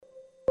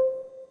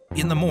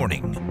In the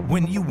morning,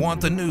 when you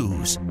want the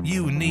news,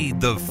 you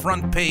need the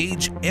front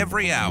page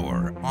every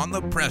hour on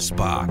the Press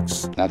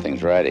Box.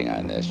 Nothing's riding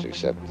on this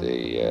except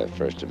the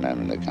First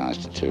Amendment of the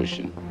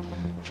Constitution,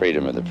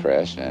 freedom of the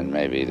press, and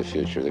maybe the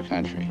future of the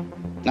country.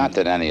 Not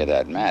that any of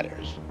that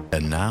matters.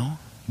 And now,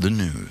 the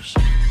news.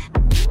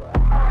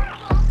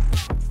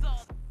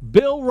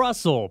 Bill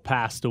Russell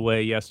passed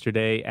away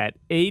yesterday at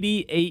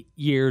 88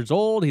 years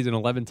old. He's an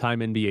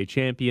 11-time NBA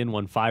champion,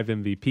 won 5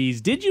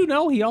 MVPs. Did you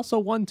know he also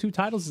won 2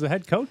 titles as a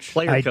head coach?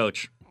 Player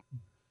coach.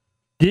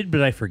 Did,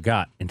 but I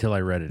forgot until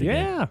I read it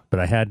again. Yeah. But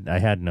I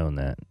had known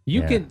that.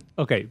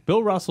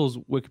 Bill Russell's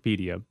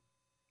Wikipedia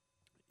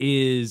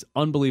is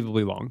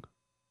unbelievably long.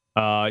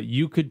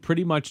 You could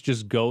pretty much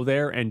just go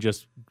there and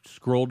just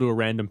scroll to a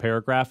random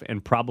paragraph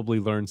and probably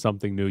learn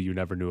something new you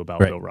never knew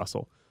about Bill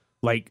Russell.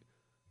 Like,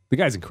 the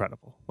guy's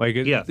incredible. Like,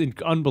 it's an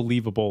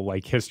unbelievable,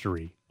 like,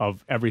 history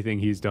of everything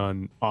he's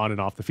done on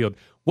and off the field.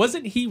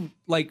 Wasn't he,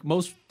 like,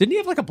 didn't he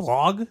have, like, a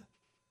blog?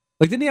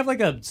 Like, didn't he have, like,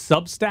 a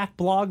Substack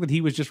blog that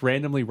he was just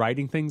randomly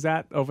writing things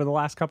at over the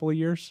last couple of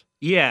years?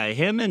 Yeah,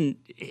 him and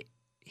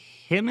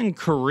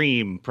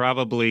Kareem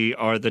probably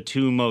are the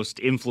 2 most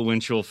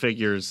influential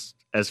figures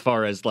as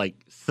far as, like,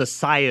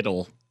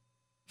 societal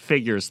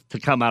figures to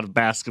come out of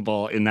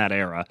basketball in that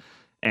era.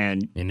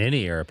 And in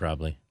any era,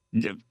 probably.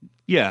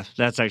 Yeah,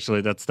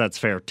 that's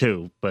fair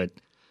too. But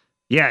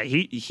yeah,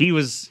 he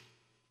was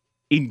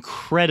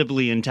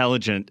incredibly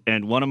intelligent,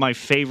 and one of my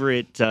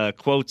favorite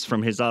quotes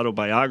from his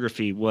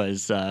autobiography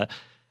was,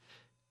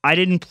 "I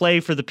didn't play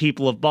for the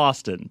people of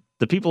Boston.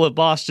 The people of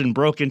Boston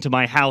broke into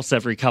my house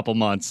every couple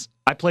months.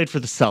 I played for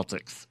the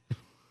Celtics."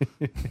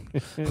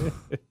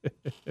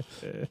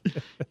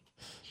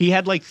 He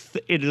had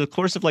in the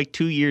course of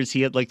 2 years,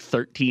 he had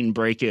 13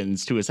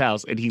 break-ins to his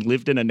house, and he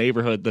lived in a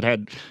neighborhood that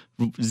had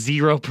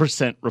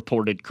 0%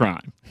 reported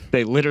crime.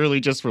 They literally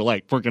just were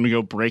like, "We're going to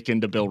go break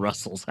into Bill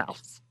Russell's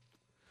house."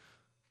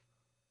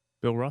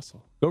 Bill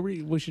Russell.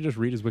 We should just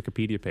read his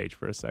Wikipedia page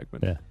for a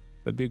segment. Yeah.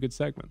 That'd be a good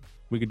segment.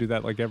 We could do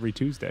that every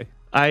Tuesday.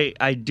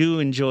 I do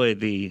enjoy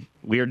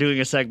we are doing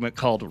a segment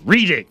called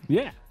Reading.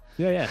 Yeah.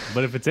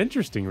 But if it's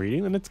interesting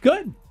reading, then it's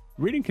good.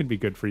 Reading can be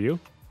good for you.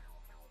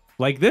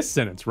 Like this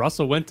sentence,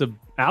 Russell went to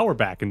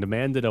Auerbach and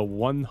demanded a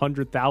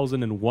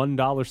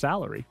 $100,001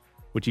 salary,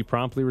 which he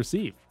promptly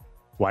received.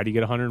 Why do you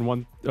get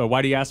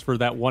why do you ask for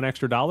that $1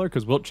 extra?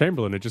 Because Wilt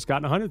Chamberlain had just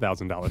gotten a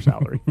 $100,000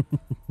 salary.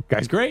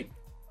 Guy's great.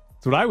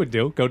 That's what I would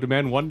do. Go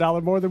demand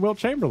 $1 more than Wilt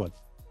Chamberlain.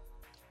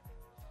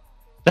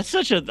 That's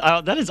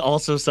that is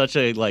also such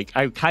a,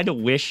 I kind of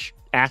wish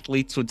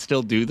athletes would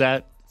still do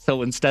that.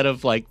 So instead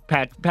of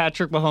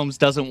Patrick Mahomes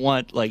doesn't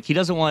want a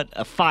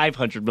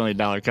 $500 million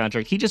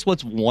contract, he just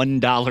wants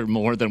 $1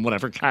 more than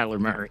whatever Kyler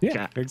Murray got.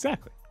 Yeah,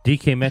 exactly.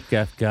 DK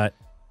Metcalf got,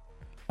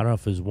 I don't know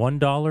if it was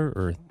 $1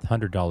 or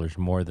 $100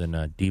 more than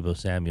Deebo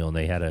Samuel, and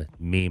they had a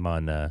meme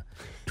on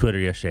Twitter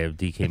yesterday of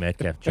DK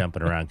Metcalf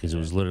jumping around because it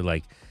was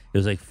literally it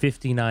was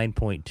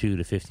 59.2 to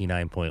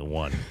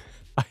 59.1.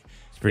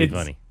 It's pretty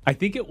funny. I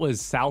think it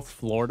was South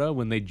Florida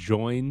when they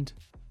joined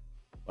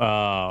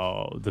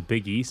the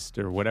Big East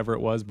or whatever it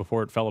was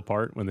before it fell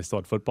apart when they still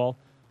had football.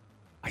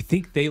 I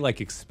think they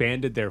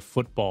expanded their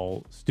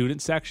football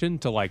student section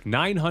to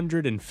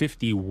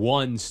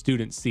 951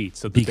 student seats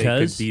so that they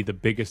could be the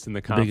biggest in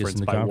the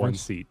conference by one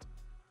seat.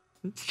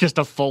 It's just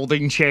a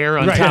folding chair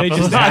on right, top they of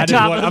just added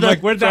top one. of I'm the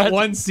where'd that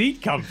one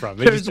seat come from?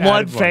 There's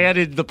one fan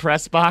in the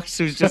press box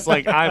who's just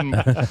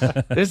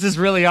this is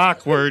really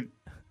awkward.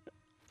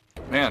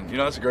 Man,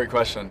 that's a great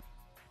question.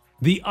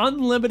 The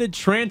unlimited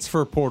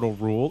transfer portal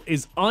rule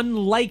is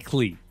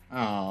unlikely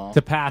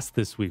to pass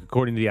this week,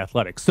 according to The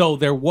Athletic. So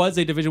there was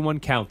a Division I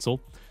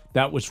council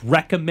that was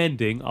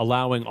recommending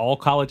allowing all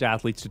college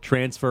athletes to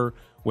transfer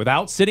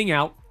without sitting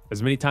out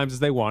as many times as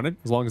they wanted,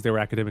 as long as they were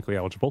academically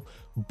eligible.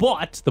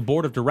 But the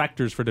board of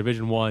directors for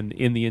Division I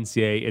in the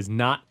NCAA is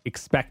not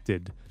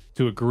expected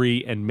to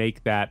agree and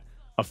make that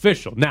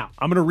official. Now,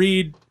 I'm going to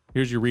read,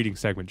 here's your reading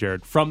segment,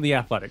 Jared, from The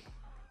Athletic.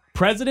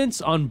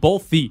 Presidents on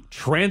both the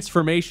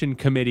Transformation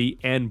Committee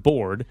and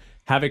board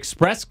have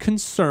expressed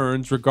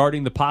concerns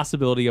regarding the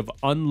possibility of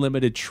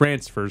unlimited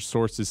transfers,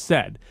 sources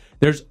said.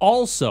 There's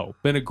also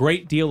been a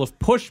great deal of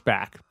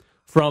pushback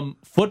from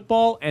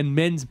football and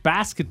men's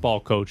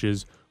basketball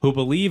coaches who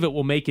believe it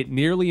will make it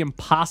nearly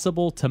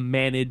impossible to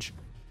manage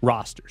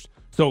rosters.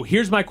 So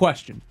here's my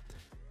question.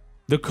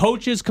 The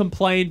coaches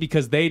complain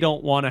because they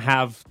don't want to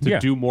have to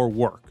do more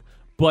work,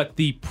 but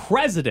the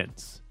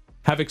presidents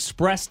have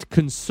expressed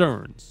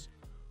concerns.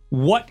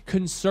 What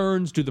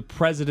concerns do the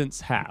presidents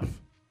have?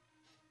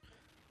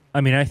 I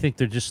mean, I think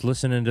they're just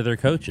listening to their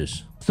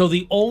coaches. So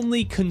the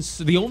only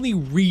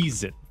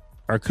reason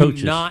our coaches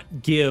to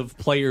not give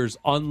players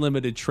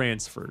unlimited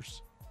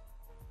transfers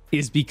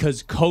is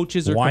because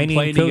coaches are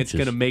complaining it's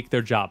going to make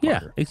their job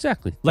harder. Yeah,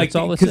 exactly. That's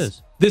all this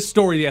is. This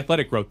story The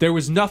Athletic wrote, there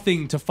was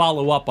nothing to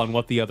follow up on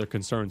what the other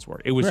concerns were.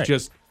 It was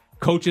just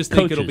coaches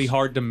think it'll be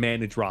hard to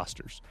manage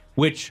rosters,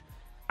 which,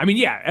 I mean,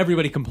 yeah,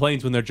 everybody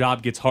complains when their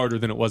job gets harder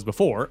than it was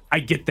before. I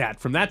get that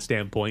from that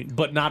standpoint,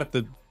 but not at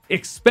the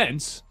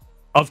expense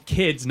of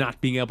kids not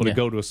being able to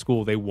go to a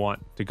school they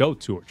want to go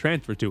to or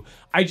transfer to.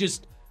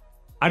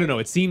 I don't know.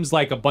 It seems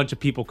like a bunch of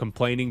people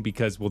complaining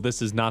because, well,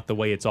 this is not the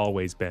way it's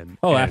always been.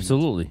 Oh, And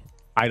absolutely.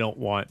 I don't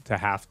want to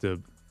have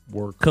to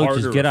work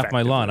Coaches, harder get off my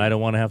effectively. lawn. I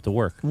don't want to have to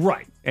work.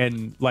 Right.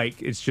 And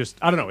like, it's just,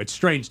 I don't know. It's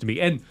strange to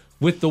me. And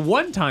with the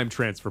one-time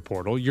transfer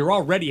portal, you're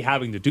already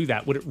having to do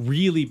that. Would it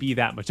really be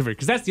that much different?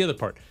 Because that's the other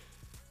part.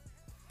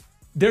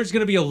 There's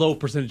going to be a low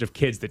percentage of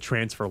kids that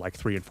transfer like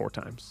 3 and 4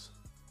 times.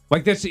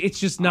 Like it's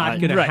just not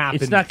going to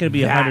happen. It's not going to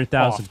be that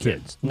 100,000 often.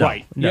 kids. No,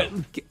 Right. No.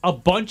 Yeah, a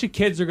bunch of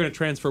kids are going to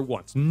transfer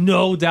once.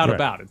 No doubt Right.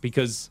 about it.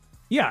 Because,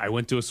 yeah, I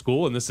went to a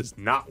school and this is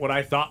not what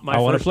I thought my I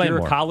wanna first play year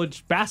of more.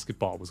 college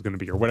basketball was going to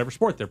be or whatever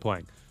sport they're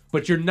playing.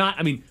 But you're not,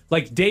 I mean,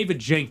 like David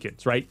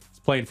Jenkins, right? He's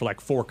playing for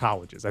like 4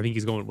 colleges. I think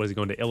he's going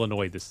to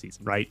Illinois this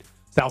season, right?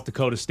 South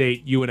Dakota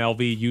State,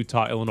 UNLV,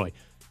 Utah, Illinois.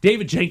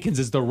 David Jenkins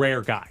is the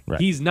rare guy. Right.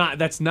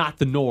 That's not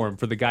the norm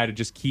for the guy to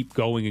just keep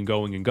going and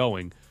going and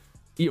going.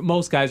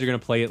 Most guys are going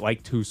to play at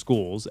like 2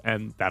 schools,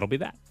 and that'll be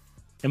that.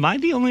 Am I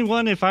the only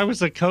one? If I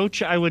was a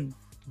coach, I would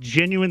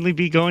genuinely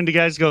be going to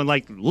guys going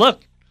like,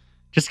 look,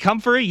 just come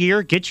for a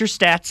year, get your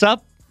stats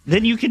up,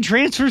 then you can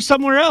transfer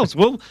somewhere else.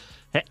 Well,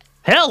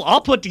 hell,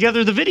 I'll put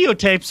together the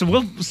videotapes and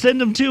we'll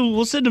send them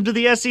to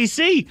the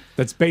SEC.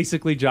 That's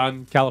basically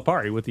John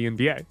Calipari with the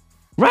NBA.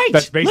 Right.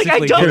 That's I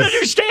basically don't his-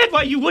 understand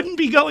why you wouldn't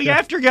be going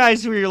after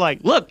guys where you're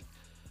like, look,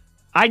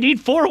 I need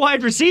 4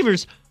 wide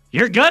receivers.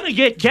 You're going to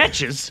get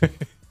catches.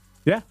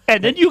 Yeah.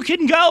 And then you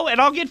can go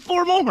and I'll get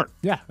 4 more.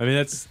 Yeah. I mean,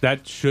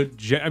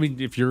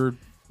 if you're,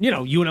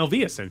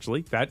 UNLV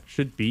essentially, that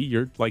should be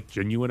your like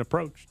genuine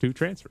approach to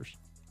transfers.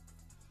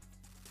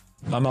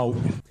 I'm out.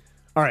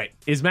 All right.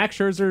 Is Max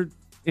Scherzer,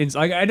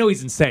 I know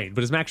he's insane,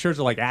 but is Max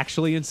Scherzer like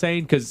actually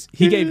insane? Because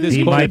he gave this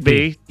He quote. might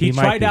be. He He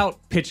might tried be. out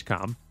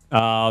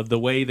PitchCom, the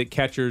way that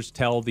catchers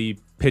tell the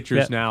pitchers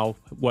Yep. now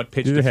what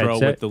pitch Through to the throw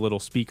headset. with the little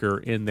speaker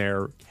in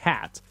their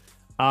hat.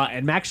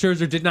 And Max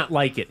Scherzer did not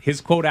like it.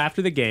 His quote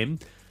after the game,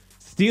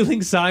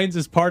 stealing signs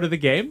is part of the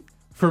game.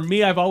 For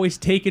me, I've always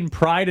taken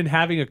pride in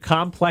having a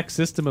complex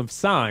system of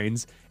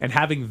signs and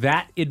having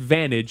that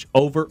advantage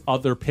over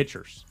other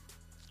pitchers.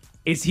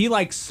 Is he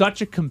like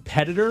such a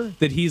competitor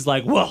that he's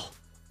like, well,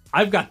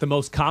 I've got the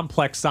most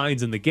complex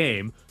signs in the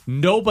game.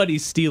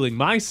 Nobody's stealing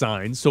my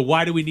signs, so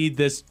why do we need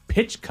this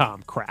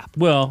PitchCom crap?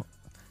 Well,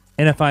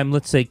 and if I'm,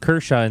 let's say,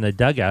 Kershaw in the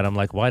dugout, I'm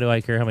like, why do I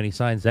care how many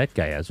signs that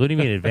guy has? What do you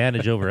mean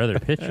advantage over other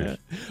pitchers?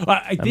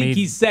 I think mean-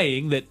 he's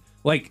saying that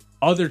like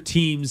other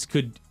teams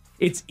could.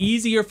 It's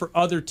easier for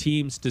other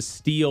teams to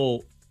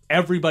steal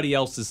everybody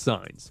else's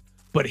signs,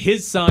 but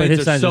his signs, But his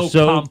are, signs so are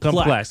so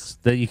complex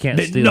that you can't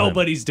that steal them.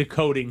 nobody's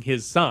decoding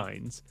his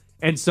signs,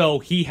 and so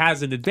he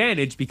has an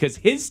advantage because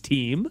his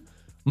team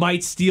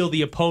might steal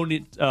the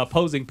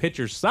opposing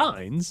pitcher's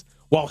signs,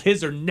 while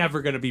his are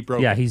never going to be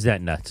broken. Yeah, he's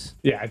that nuts.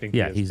 Yeah, I think.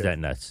 Yeah, he is he's too. that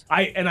nuts.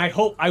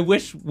 I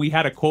wish we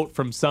had a quote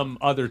from some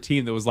other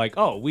team that was like,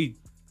 "Oh, we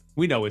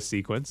know his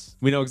sequence.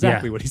 We know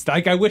exactly Yeah. what he's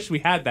like." I wish we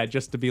had that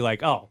just to be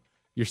like, "Oh,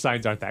 your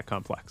signs aren't that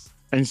complex."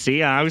 And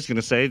see, I was going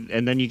to say,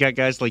 and then you got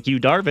guys like you,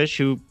 Darvish,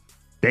 who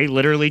they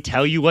literally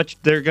tell you what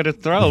they're going to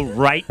throw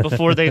right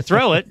before they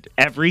throw it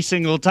every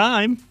single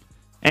time.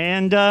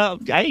 And,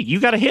 hey, you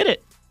got to hit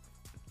it.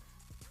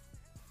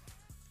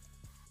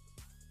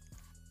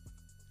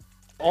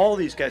 All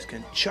these guys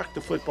can chuck the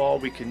football.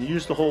 We can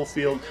use the whole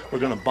field. We're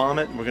going to bomb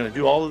it, and we're going to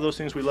do all of those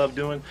things we love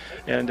doing.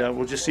 And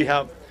we'll just see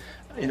how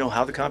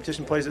the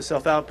competition plays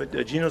itself out. But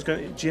Gino's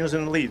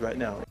in the lead right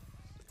now.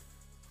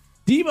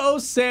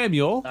 Deebo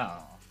Samuel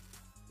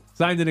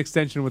signed an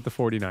extension with the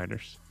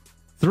 49ers.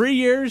 3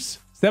 years,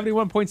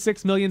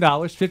 $71.6 million.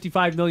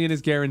 $55 million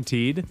is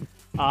guaranteed.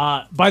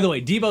 By the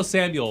way, Deebo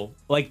Samuel,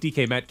 like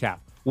DK Metcalf,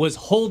 was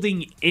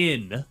holding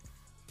in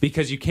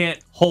because you can't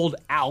hold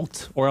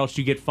out or else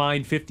you get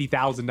fined $50,000.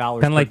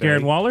 Kind of like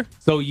Darren Waller?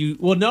 So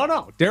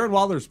no. Darren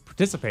Waller's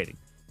participating.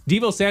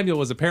 Deebo Samuel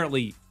was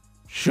apparently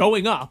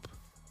showing up,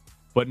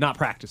 but not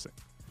practicing.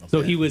 Okay.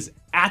 So he was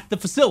at the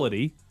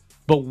facility,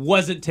 but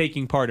wasn't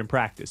taking part in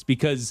practice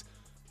because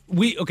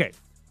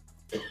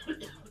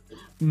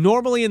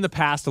normally in the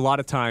past, a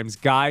lot of times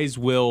guys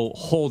will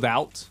hold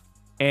out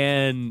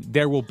and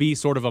there will be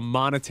sort of a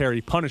monetary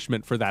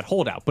punishment for that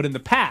holdout. But in the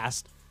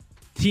past,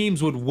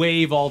 teams would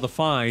waive all the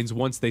fines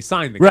once they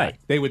signed the guy. Right.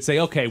 They would say,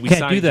 okay, we Can't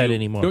signed do that you.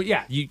 anymore.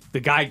 Yeah, the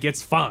guy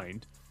gets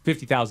fined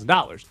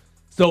 $50,000.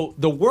 So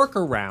the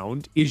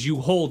workaround is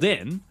you hold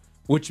in,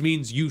 which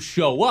means you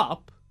show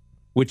up,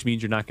 which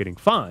means you're not getting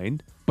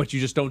fined, but you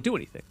just don't do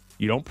anything.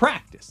 You don't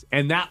practice.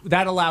 And that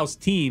allows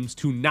teams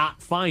to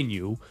not fine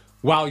you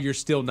while you're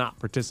still not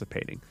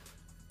participating.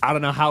 I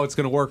don't know how it's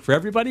going to work for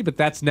everybody, but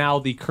that's now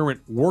the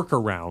current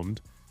workaround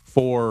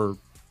for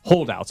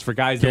holdouts, for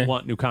guys that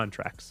want new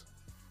contracts.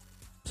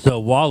 So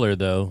Waller,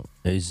 though,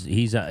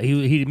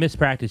 he missed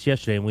practice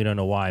yesterday, and we don't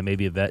know why.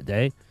 Maybe a vet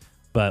day,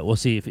 but we'll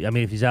see. If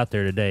he's out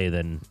there today,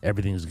 then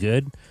everything's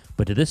good.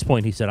 But to this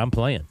point, he said, "I'm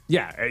playing."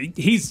 Yeah,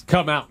 he's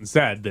come out and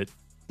said that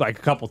like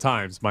a couple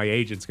times, my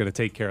agent's going to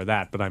take care of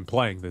that, but I'm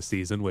playing this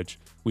season, which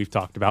we've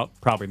talked about.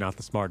 Probably not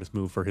the smartest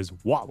move for his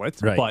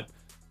wallet, Right. but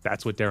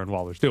that's what Darren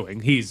Waller's doing.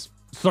 He's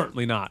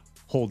certainly not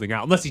holding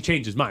out, unless he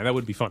changed his mind. That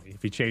would be funny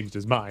if he changed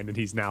his mind and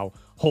he's now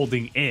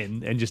holding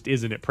in and just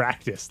isn't at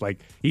practice. Like,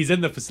 he's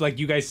in the, like,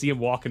 you guys see him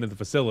walk into the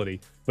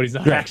facility, but he's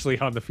not actually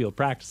on the field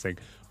practicing.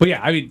 But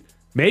yeah, I mean,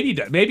 maybe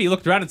he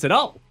looked around and said,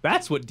 oh,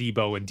 that's what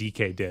Debo and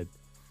DK did.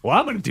 Well,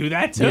 I'm going to do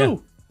that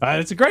too.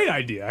 That's a great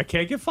idea. I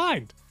can't get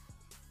fined.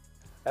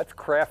 That's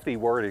crafty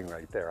wording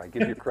right there. I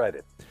give you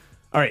credit.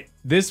 All right.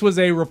 This was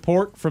a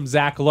report from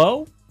Zach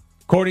Lowe.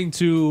 According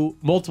to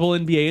multiple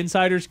NBA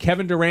insiders,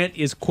 Kevin Durant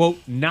is, quote,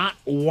 not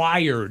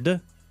wired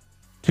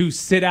to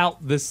sit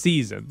out the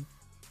season.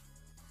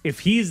 If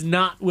he's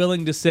not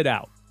willing to sit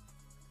out,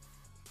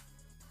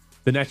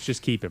 the Nets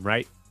just keep him,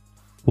 right?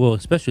 Well,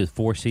 especially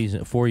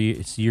with 4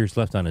 years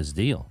left on his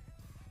deal.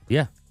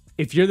 Yeah.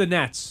 If you're the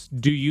Nets,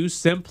 do you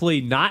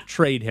simply not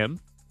trade him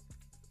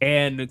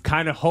and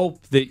kind of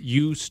hope that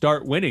you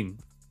start winning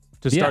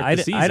to start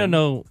the season? I don't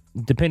know.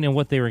 Depending on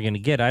what they were going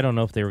to get, I don't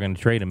know if they were going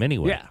to trade him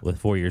anyway with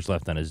 4 years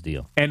left on his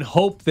deal. And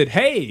hope that,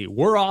 hey,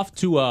 we're off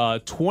to a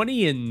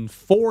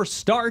 20-4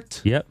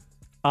 start. Yep.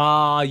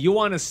 You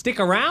want to stick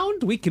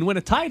around? We can win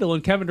a title.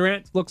 And Kevin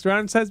Durant looks around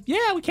and says,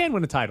 yeah, we can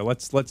win a title.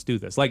 Let's do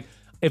this. Like,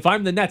 if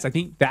I'm the Nets, I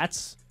think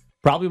that's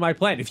probably my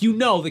plan. If you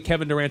know that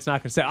Kevin Durant's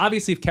not going to stay,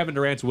 obviously if Kevin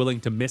Durant's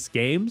willing to miss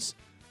games,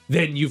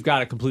 then you've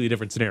got a completely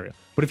different scenario.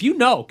 But if you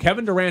know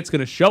Kevin Durant's going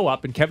to show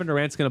up and Kevin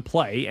Durant's going to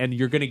play and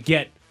you're going to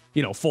get,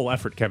 full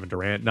effort Kevin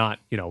Durant, not,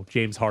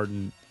 James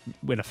Harden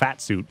in a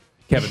fat suit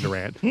Kevin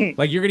Durant.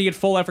 Like, you're going to get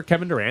full effort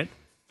Kevin Durant.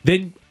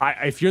 Then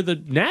if you're the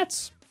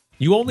Nets,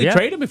 you only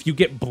trade him if you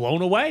get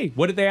blown away.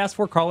 What did they ask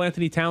for? Karl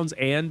Anthony Towns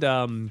and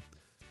who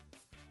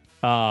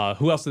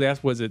else did they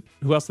ask? Who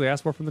else did they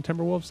ask for from the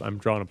Timberwolves? I'm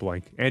drawing a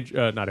blank.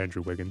 Not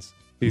Andrew Wiggins.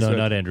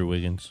 Not Andrew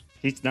Wiggins.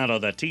 He's not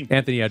on that team.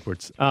 Anthony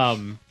Edwards.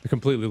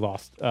 Completely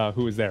lost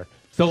who was there.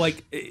 So,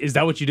 like, is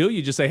that what you do?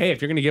 You just say, hey,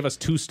 if you're going to give us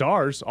 2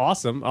 stars,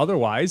 awesome.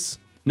 Otherwise,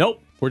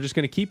 nope. We're just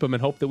going to keep him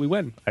and hope that we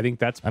win. I think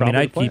that's probably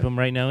I'd keep him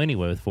right now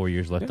anyway with 4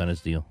 years left on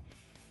his deal.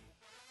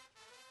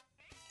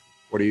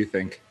 What do you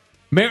think?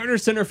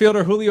 Mariners center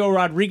fielder Julio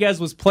Rodriguez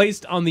was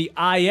placed on the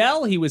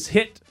IL. He was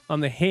hit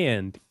on the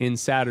hand in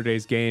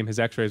Saturday's game. His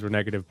x-rays were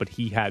negative, but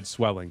he had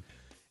swelling.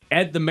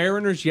 Ed, the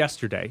Mariners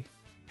yesterday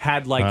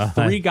had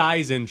 3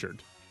 guys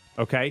injured,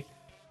 okay?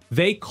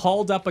 They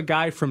called up a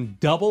guy from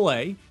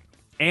AA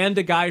and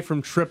a guy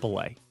from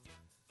AAA.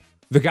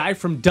 The guy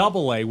from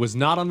AA was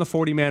not on the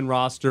 40-man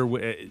roster.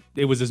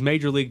 It was his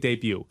major league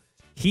debut.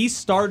 He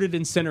started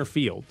in center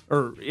field,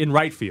 or in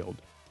right field,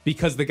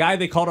 because the guy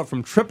they called up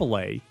from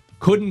AAA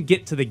couldn't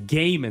get to the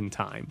game in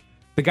time.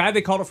 The guy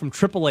they called up from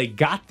AAA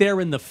got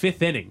there in the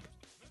 5th inning,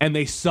 and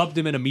they subbed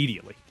him in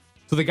immediately.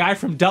 So the guy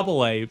from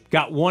AA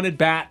got 1 at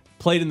bat,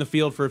 played in the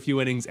field for a few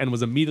innings, and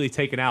was immediately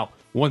taken out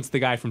once the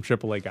guy from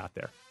AAA got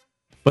there.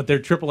 But their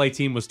AAA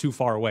team was too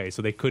far away,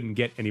 so they couldn't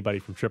get anybody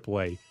from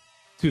AAA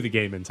to the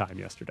game in time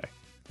yesterday.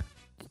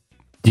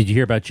 Did you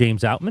hear about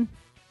James Outman?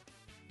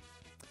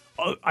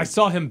 I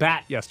saw him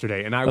bat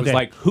yesterday, and I was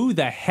like, who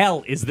the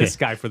hell is this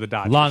guy for the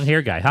Dodgers? Long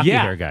hair guy, hockey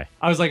hair guy.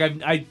 I was like,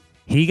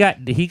 He got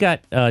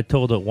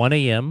told at 1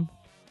 a.m.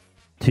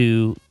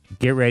 to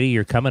get ready,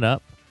 you're coming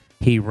up.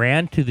 He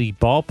ran to the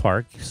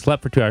ballpark,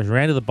 slept for 2 hours,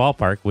 ran to the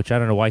ballpark, which I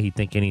don't know why he'd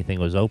think anything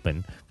was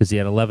open, because he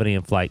had an 11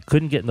 a.m. flight.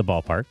 Couldn't get in the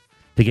ballpark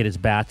to get his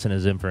bats and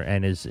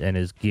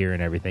his gear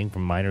and everything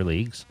from minor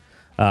leagues.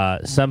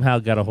 Somehow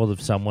got a hold of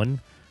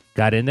someone,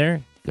 got in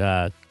there,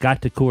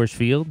 got to Coors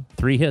Field,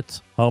 3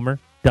 hits, homer,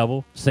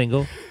 double,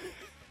 single,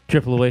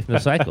 triple away from the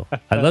cycle.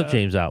 I love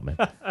James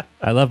Outman.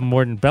 I love him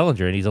more than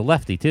Bellinger, and he's a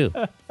lefty too.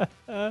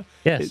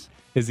 Yes.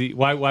 Is he?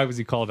 Why was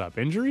he called up?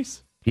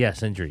 Injuries?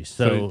 Yes, injuries.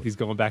 So he's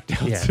going back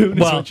down soon. Is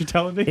what you're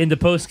telling me? In the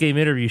post-game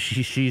interview,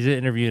 she's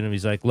interviewing him.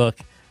 He's like, "Look,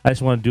 I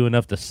just want to do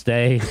enough to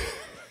stay."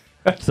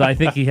 So I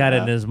think he had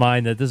it in his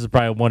mind that this is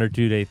probably a 1 or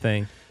 2 day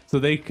thing. So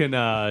they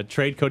can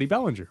trade Cody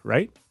Bellinger,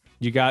 right?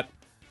 You got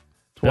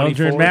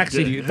Bellinger and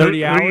Maxey.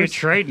 30 hours. Who are you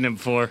trading him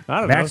for?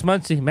 I don't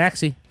know.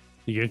 Maxey.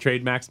 You gonna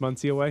trade Max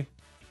Muncy away?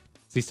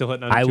 Is he still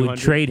hitting on? I would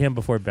trade him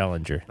before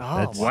Bellinger.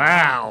 Oh,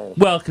 wow.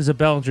 Well, because of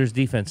Bellinger's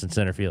defense in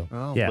center field.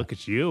 Oh, look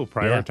at you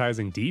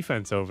prioritizing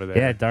defense over there.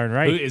 Yeah, darn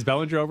right. Is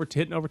Bellinger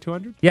hitting over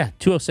 200? Yeah,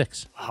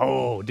 206.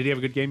 Oh, did he have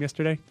a good game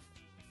yesterday?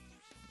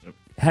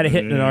 Had a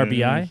hit in an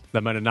RBI.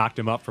 That might have knocked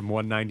him up from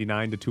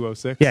 199 to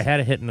 206. Yeah,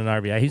 had a hit in an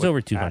RBI. He's over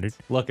 200.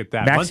 Look at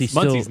that.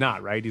 Muncy's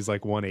not, right? He's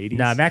like 180s.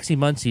 Nah, Maxey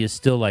Muncy is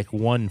still like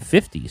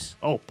 150s.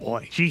 Oh,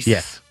 boy. Jesus.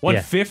 Yeah.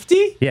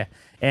 150? Yeah.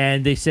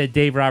 And they said,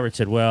 Dave Roberts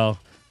said, well,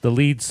 the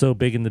lead's so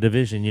big in the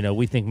division,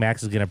 we think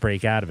Max is going to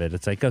break out of it.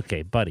 It's like,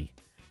 okay, buddy,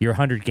 you're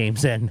 100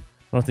 games in.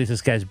 I don't think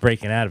this guy's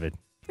breaking out of it.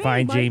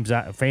 Find James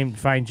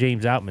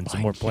Outman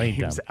some more playing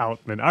time. James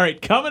Outman. All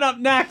right, coming up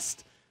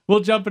next,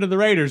 we'll jump into the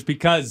Raiders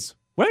because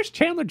where's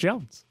Chandler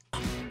Jones?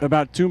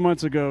 About 2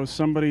 months ago,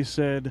 somebody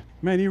said,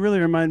 man, you really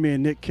remind me of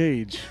Nick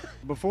Cage.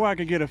 Before I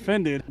could get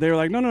offended, they were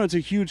like, no, it's a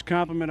huge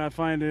compliment. I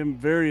find him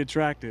very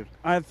attractive.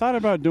 I thought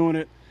about doing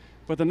it,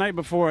 But the night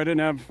before, I didn't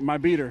have my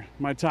beater,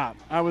 my top.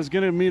 I was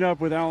going to meet up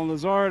with Alan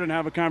Lazard and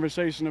have a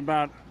conversation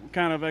about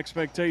kind of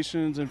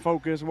expectations and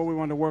focus, what we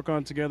wanted to work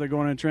on together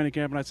going into training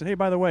camp. And I said, hey,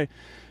 by the way,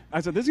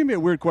 this is going to be a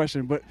weird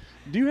question, but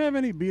do you have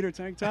any beater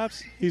tank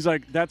tops? He's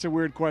like, that's a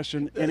weird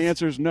question, and the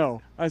answer is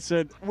no. I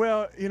said,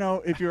 well,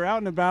 if you're out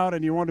and about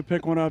and you want to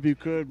pick one up, you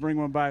could bring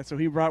one by. So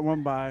he brought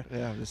one by.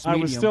 Yeah, this I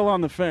was medium. still on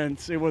the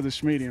fence. It was a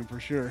Schmedium for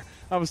sure.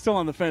 I was still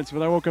on the fence,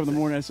 but I woke up in the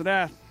morning and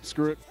I said,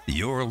 screw it.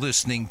 You're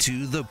listening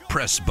to the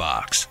Press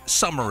Box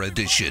Summer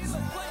Edition.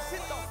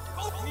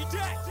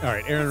 All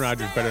right, Aaron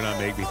Rodgers better not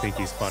make me think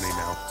he's funny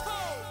now.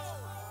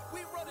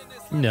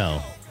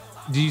 No.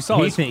 You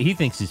saw he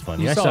thinks he's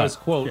funny. You I saw his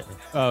quote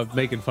of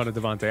making fun of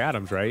Devontae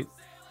Adams, right?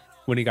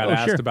 When he got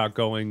asked about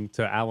going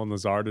to Alan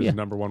Lazard as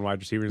number one wide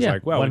receiver, he's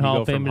like, well, one when you Hall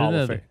go of Fame from to Hall of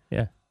another. Fame.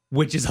 Yeah.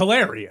 Which is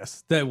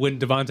hilarious that when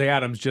Devontae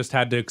Adams just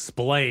had to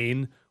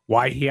explain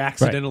why he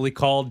accidentally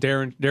called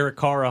Derek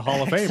Carr a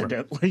Hall of Famer.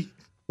 Accidentally.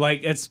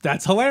 Like,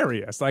 that's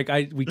hilarious. Like,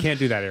 we can't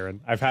do that,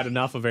 Aaron. I've had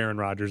enough of Aaron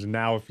Rodgers, and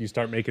now if you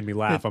start making me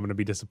laugh, I'm going to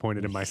be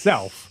disappointed in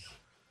myself.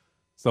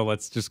 So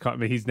let's just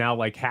he's now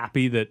like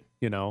happy that,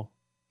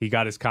 he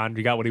got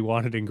he got what he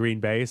wanted in Green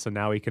Bay, so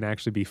now he can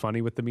actually be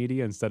funny with the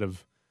media instead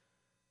of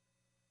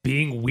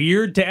being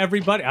weird to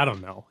everybody. I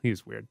don't know.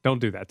 He's weird. Don't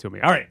do that to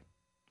me. All right.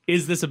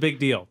 Is this a big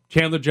deal?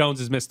 Chandler Jones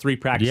has missed 3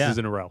 practices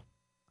in a row.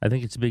 I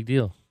think it's a big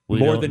deal.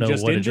 More than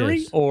just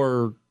injury,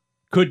 or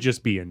could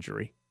just be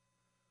injury?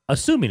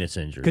 Assuming it's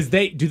injury. Because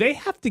do they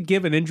have to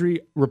give an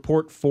injury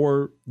report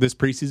for this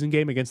preseason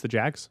game against the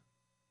Jags?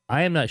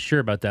 I am not sure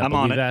about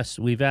that.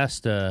 We've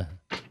asked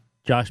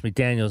Josh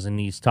McDaniels, and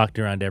he's talked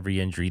around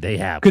every injury they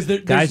have.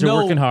 Because guys are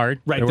working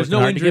hard. Right. They're There's working no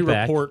hard injury to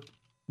get report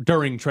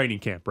during training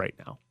camp right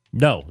now.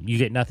 No, you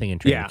get nothing in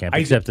training camp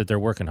except that they're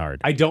working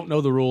hard. I don't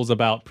know the rules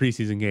about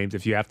preseason games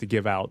if you have to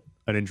give out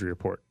an injury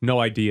report. No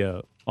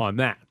idea on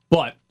that.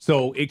 But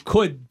so it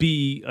could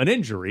be an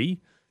injury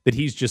that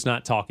he's just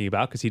not talking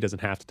about because he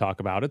doesn't have to talk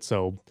about it.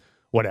 So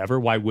whatever.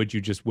 Why would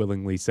you just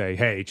willingly say,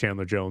 hey,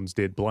 Chandler Jones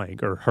did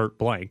blank or hurt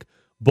blank?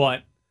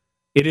 But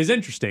it is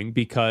interesting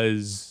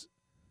because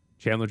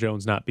Chandler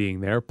Jones not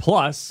being there,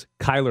 plus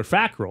Kyler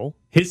Fackrell,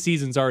 his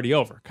season's already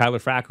over.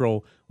 Kyler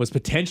Fackrell was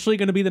potentially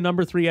going to be the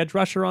number 3 edge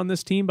rusher on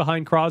this team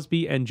behind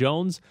Crosby and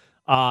Jones.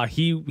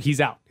 He's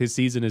out. His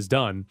season is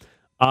done.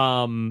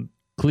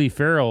 Cleve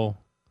Farrell,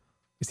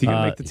 is he going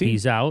to make the team?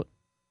 He's out.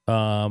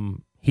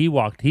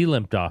 He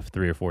limped off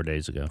 3 or 4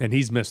 days ago. And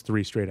he's missed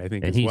 3 straight, I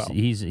think, and as well.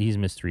 He's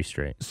missed 3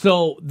 straight.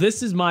 So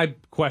this is my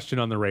question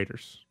on the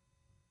Raiders.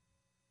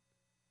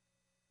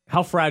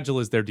 How fragile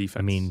is their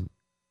defense? I mean,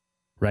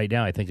 right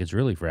now, I think it's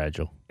really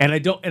fragile. And I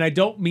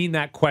don't mean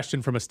that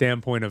question from a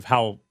standpoint of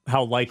how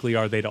likely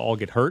are they to all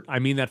get hurt. I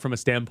mean that from a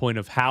standpoint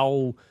of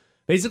how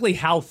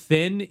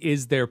thin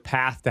is their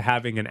path to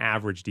having an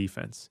average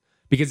defense.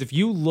 Because if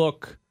you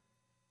look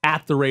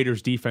at the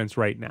Raiders defense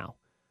right now,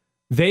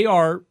 they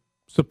are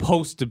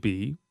supposed to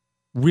be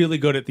really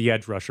good at the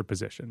edge rusher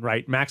position,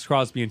 right? Max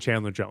Crosby and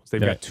Chandler Jones. They've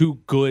got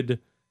 2 good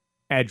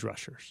edge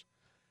rushers.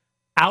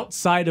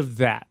 Outside of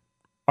that,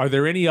 are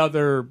there any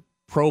other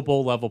Pro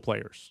Bowl level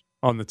players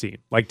on the team?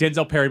 Like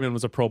Denzel Perryman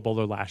was a Pro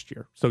Bowler last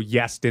year. So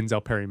yes,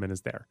 Denzel Perryman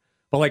is there.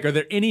 But like, are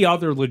there any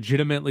other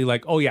legitimately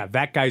like, oh yeah,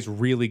 that guy's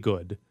really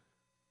good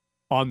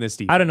on this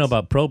defense? I don't know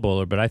about Pro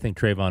Bowler, but I think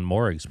Trayvon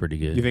Morrig's pretty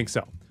good. You think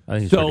so? I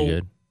think he's pretty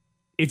good.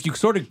 If you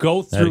sort of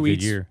go through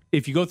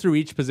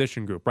each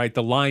position group, right?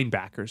 The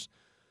linebackers,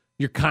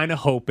 you're kind of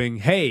hoping,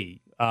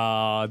 hey,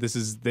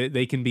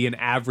 they can be an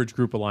average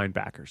group of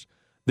linebackers.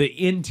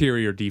 The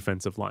interior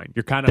defensive line,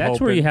 you're kind of hoping.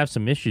 That's where you have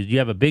some issues. You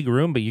have a big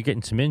room, but you're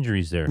getting some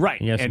injuries there.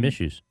 Right. You have some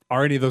issues.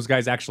 Are any of those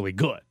guys actually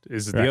good?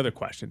 Is the other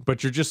question.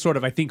 But you're just sort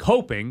of, I think,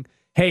 hoping,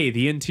 hey,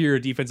 the interior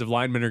defensive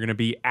linemen are going to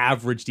be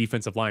average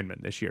defensive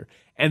linemen this year.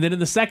 And then in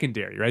the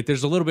secondary, right,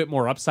 there's a little bit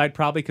more upside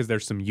probably because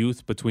there's some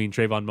youth between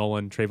Trayvon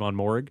Mullen and Trayvon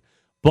Moehrig.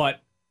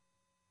 But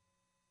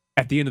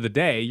at the end of the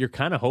day, you're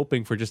kind of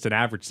hoping for just an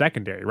average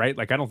secondary, right?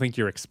 Like, I don't think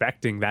you're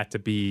expecting that to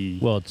be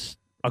it's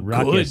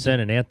Rocky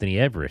Ascent and Anthony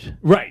Everett.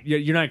 Right.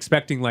 You're not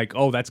expecting like,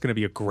 oh, that's going to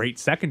be a great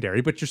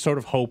secondary, but you're sort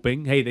of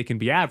hoping, hey, they can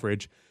be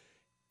average.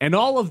 And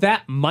all of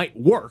that might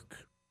work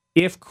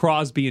if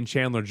Crosby and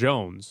Chandler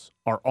Jones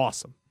are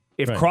awesome.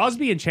 If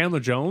Crosby and Chandler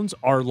Jones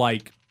are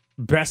like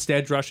best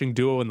edge rushing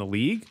duo in the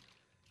league,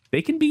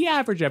 they can be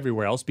average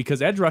everywhere else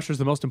because edge rusher is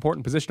the most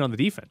important position on the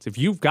defense. If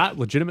you've got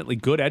legitimately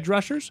good edge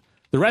rushers,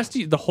 the rest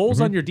of the holes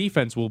on your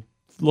defense will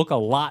look a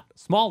lot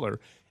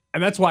smaller.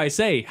 And that's why I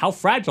say, how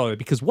fragile are they?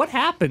 Because what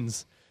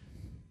happens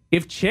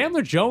if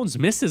Chandler Jones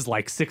misses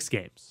like 6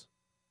 games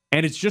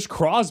and it's just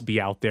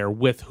Crosby out there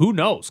with, who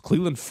knows,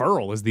 Cleveland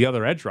Ferrell is the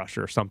other edge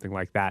rusher or something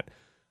like that?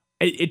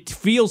 It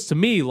feels to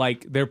me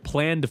like their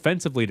plan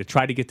defensively to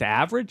try to get to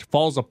average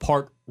falls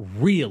apart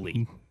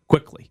really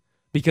quickly.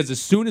 Because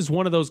as soon as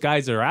one of those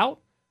guys are out,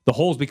 the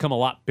holes become a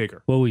lot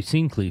bigger. Well, we've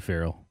seen Cleve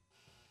Farrell.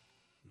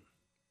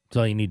 That's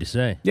all you need to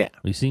say. Yeah.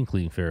 We've seen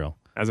Cleve Farrell.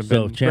 Hasn't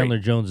so been if Chandler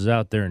great. Jones is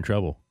out there in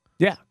trouble.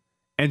 Yeah.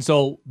 And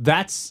so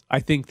that's, I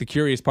think, the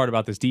curious part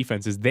about this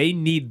defense is they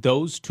need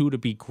those 2 to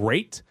be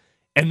great,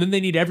 and then they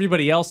need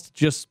everybody else to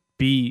just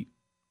be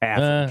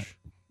average?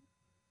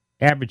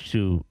 Average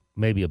to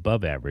maybe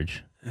above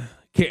average.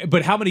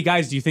 But how many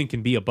guys do you think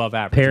can be above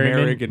average?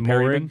 Merrick and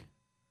Perryman?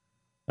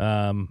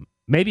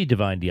 Maybe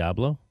Divine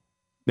Diablo.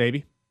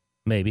 Maybe.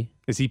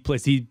 Is he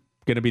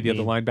going to be the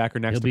other linebacker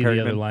next to Perryman? He'll be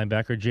the other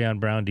linebacker, Jayon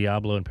Brown,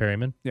 Diablo, and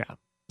Perryman. Yeah.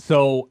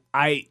 So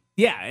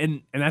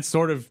and that's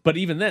sort of, but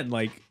even then,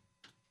 like,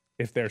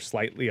 if they're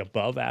slightly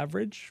above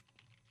average,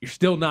 you're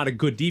still not a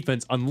good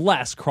defense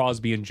unless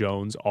Crosby and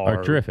Jones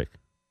are terrific.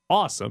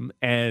 Awesome.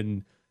 And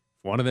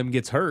if one of them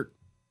gets hurt,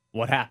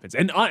 what happens?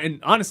 And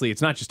honestly,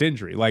 it's not just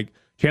injury. Like,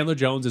 Chandler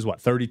Jones is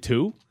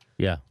 32?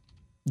 Yeah.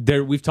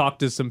 We've talked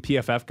to some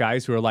PFF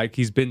guys who are like,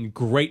 he's been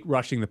great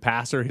rushing the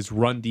passer. His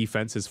run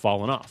defense has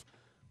fallen off.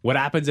 What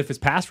happens if his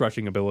pass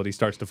rushing ability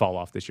starts to fall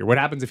off this year? What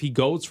happens if he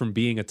goes from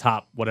being a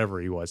top, whatever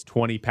he was,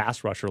 20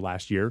 pass rusher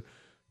last year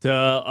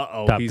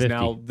to, he's 50.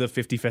 now the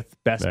 55th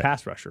best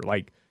pass rusher?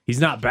 Like, he's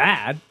not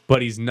bad,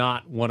 but he's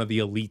not one of the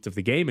elite of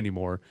the game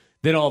anymore.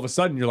 Then all of a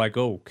sudden you're like,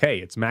 okay,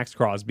 it's Max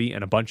Crosby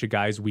and a bunch of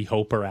guys we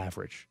hope are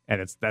average.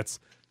 And that's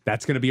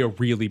going to be a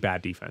really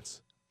bad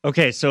defense.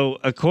 Okay, so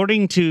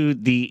according to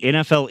the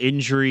NFL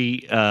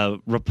injury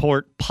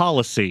report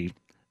policy,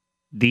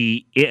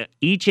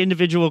 each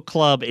individual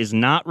club is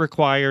not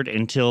required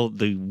until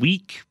the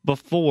week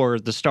before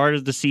the start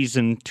of the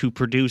season to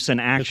produce an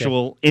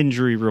actual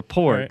injury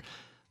report. Right.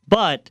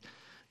 But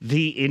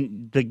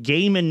the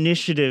game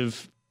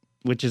initiative,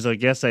 which is, I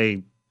guess,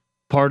 a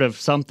part of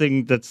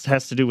something that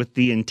has to do with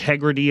the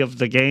integrity of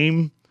the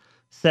game,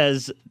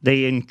 says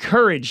they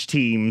encourage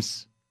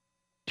teams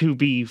to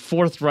be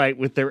forthright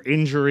with their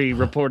injury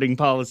reporting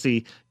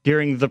policy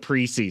during the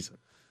preseason.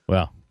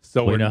 Well,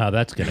 so we know how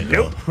that's going to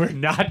go. Nope, we're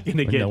not going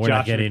to get. We're Josh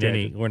not getting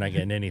McDaniels. We're not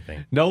getting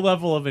anything. No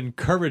level of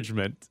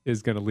encouragement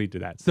is going to lead to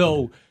that.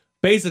 So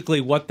basically,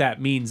 what that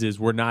means is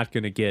we're not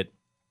going to get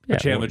a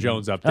Chandler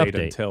Jones update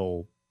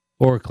until,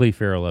 or a Cleve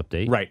Farrell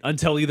update, right?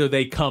 Until either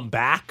they come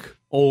back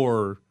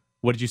or,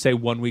 what did you say,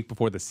 1 week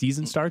before the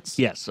season starts?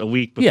 Yes, a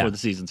week before the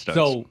season starts.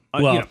 So,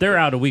 if they're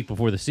out a week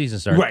before the season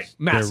starts, right,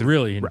 massive. They're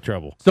really in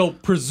trouble. So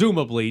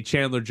presumably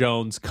Chandler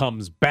Jones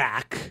comes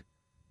back,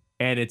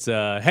 and it's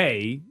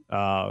hey,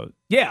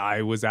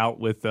 I was out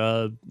with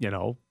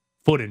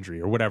foot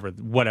injury or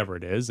whatever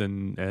it is,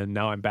 and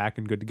now I'm back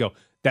and good to go.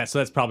 So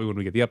that's probably when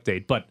we get the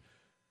update. But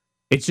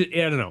it's just,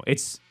 I don't know.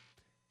 It's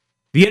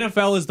the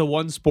NFL is the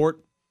one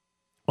sport.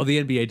 Well,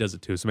 the NBA does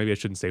it too, so maybe I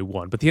shouldn't say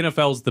one. But the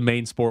NFL is the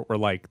main sport where,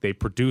 like, they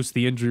produce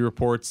the injury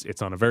reports.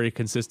 It's on a very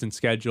consistent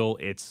schedule.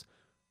 It's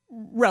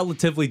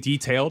relatively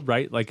detailed,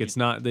 right? Like, it's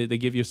not. They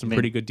give you some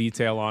pretty good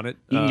detail on it.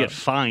 You can get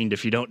fined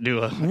if you don't do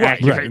a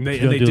right. And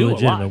they do a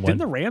lot. Didn't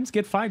the Rams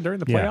get fined during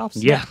the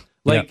playoffs? Yeah.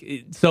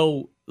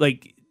 So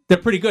they're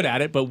pretty good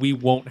at it, but we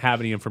won't have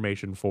any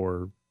information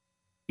for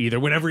either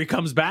whenever he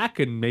comes back,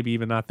 and maybe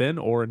even not then,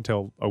 or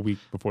until a week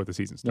before the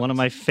season starts. One of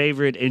my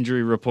favorite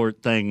injury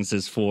report things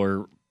is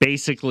for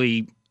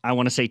basically, I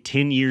want to say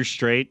 10 years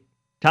straight,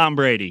 Tom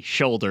Brady,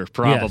 shoulder,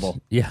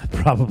 probable. Yes.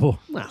 Yeah, probable.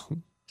 Well,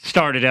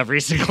 started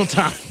every single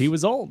time. He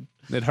was old.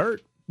 It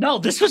hurt. No,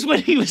 this was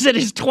when he was in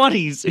his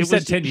 20s. It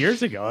was 10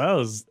 years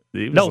ago.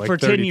 For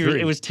 10 years.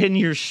 It was 10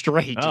 years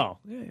straight. Oh,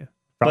 yeah.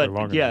 Probably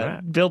longer than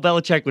that. Bill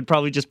Belichick would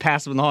probably just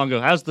pass him in the hall and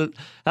go, how's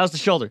the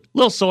shoulder? A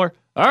little sore.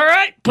 All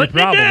right, put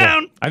me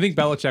down. I think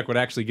Belichick would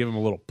actually give him a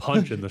little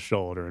punch in the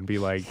shoulder and be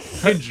like,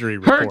 injury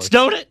report. Hurts,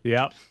 don't it?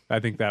 Yep. I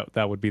think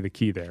that would be the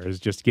key there, is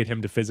just get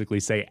him to physically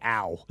say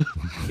ow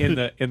in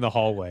the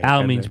hallway.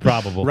 Ow means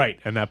probable. Right,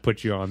 and that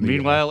puts you on the...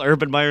 Meanwhile,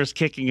 Urban Meyer's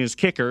kicking his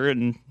kicker,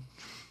 and...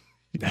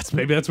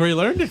 Maybe that's where he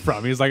learned it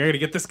from. He was like, I got to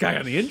get this guy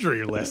on the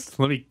injury list.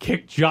 Let me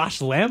kick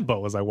Josh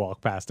Lambo as I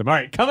walk past him. All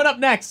right, coming up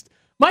next,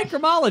 Mike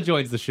Grimala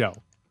joins the show.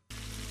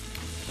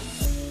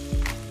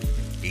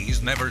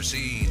 He's never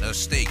seen a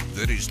steak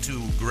that is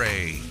too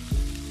gray.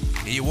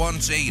 He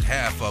once ate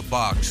half a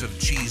box of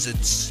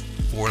Cheez-Its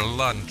for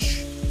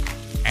lunch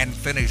and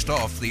finished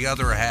off the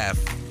other half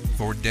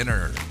for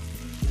dinner.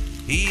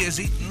 He has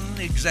eaten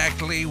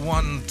exactly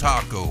one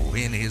taco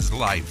in his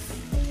life.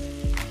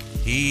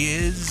 He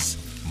is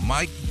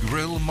Mike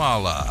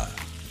Grimala.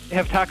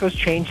 Have tacos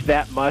changed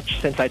that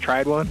much since I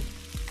tried one?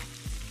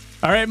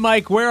 All right,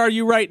 Mike, where are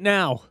you right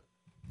now?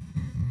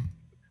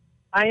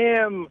 I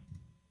am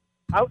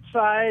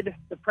outside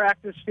the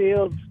practice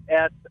fields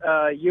at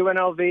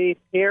UNLV,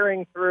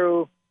 peering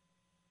through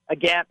a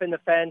gap in the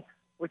fence,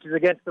 which is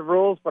against the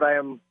rules, but I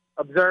am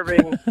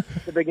observing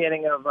the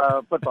beginning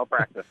of football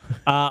practice.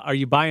 Are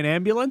you by an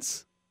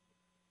ambulance?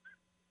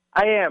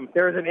 I am.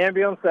 There is an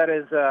ambulance that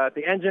is,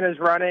 the engine is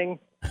running.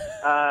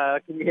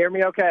 Can you hear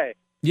me okay?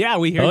 Yeah,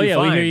 we hear you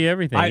fine. We hear you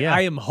everything.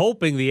 I am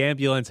hoping the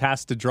ambulance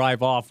has to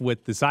drive off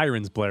with the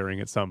sirens blaring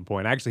at some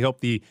point. I actually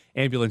hope the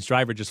ambulance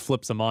driver just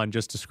flips them on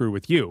just to screw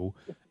with you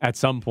at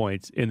some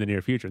point in the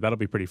near future. That'll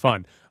be pretty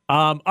fun.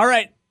 All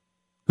right.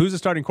 Who's the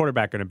starting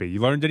quarterback going to be? You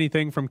learned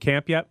anything from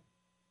camp yet?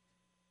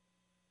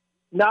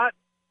 Not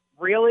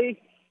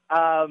really.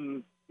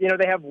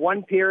 They have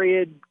one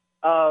period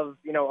of,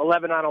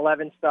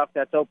 11-on-11 stuff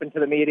that's open to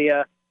the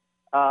media.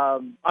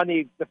 On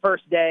the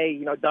first day,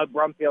 Doug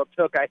Brumfield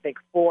took, I think,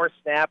 4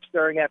 snaps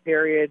during that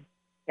period.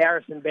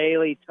 Harrison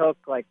Bailey took,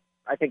 5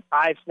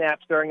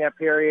 snaps during that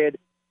period.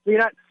 So you're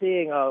not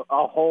seeing a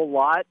whole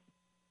lot.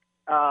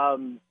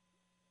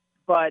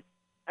 But,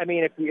 I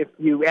mean, if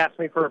you ask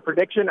me for a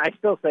prediction, I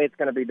still say it's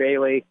going to be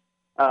Bailey.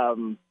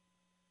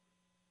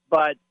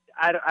 But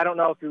I don't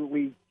know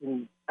if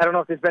I don't know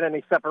if there's been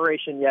any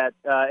separation yet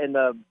in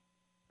the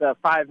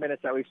 5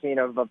 minutes that we've seen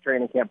of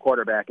training camp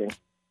quarterbacking.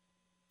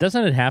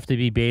 Doesn't it have to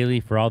be Bailey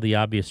for all the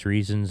obvious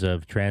reasons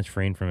of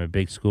transferring from a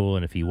big school?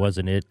 And if he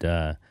wasn't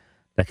that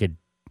could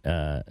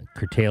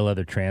curtail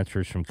other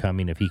transfers from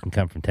coming if he can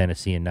come from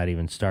Tennessee and not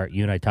even start.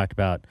 You and I talked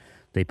about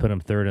they put him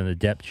third on the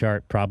depth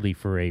chart probably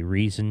for a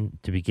reason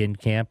to begin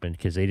camp and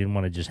because they didn't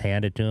want to just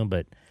hand it to him.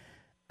 But,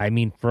 I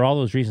mean, for all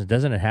those reasons,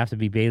 doesn't it have to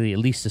be Bailey at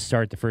least to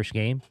start the first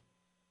game?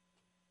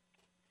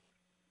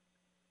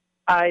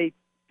 I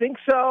think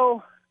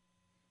so.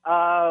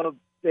 The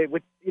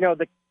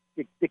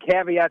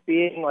caveat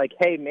being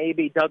hey,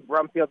 maybe Doug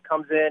Brumfield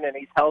comes in and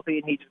he's healthy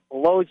and he just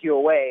blows you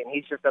away and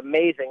he's just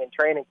amazing in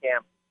training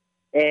camp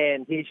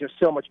and he's just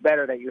so much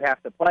better that you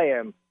have to play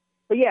him.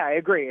 But yeah, I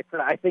agree.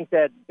 I think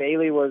that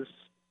Bailey was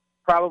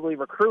probably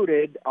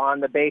recruited on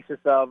the basis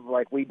of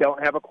we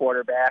don't have a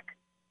quarterback.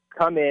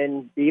 Come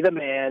in, be the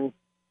man.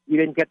 You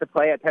didn't get to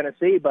play at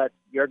Tennessee, but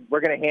we're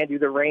going to hand you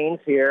the reins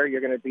here.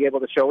 You're going to be able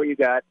to show what you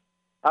got.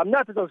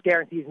 Not that those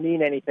guarantees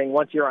mean anything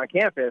once you're on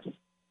campus,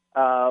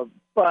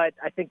 but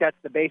I think that's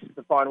the basis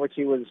upon which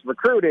he was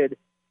recruited.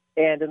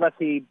 And unless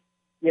he,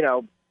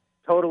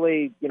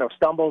 totally,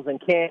 stumbles in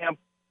camp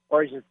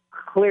or is just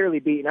clearly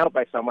beaten out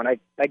by someone, I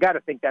got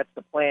to think that's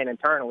the plan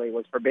internally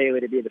was for Bailey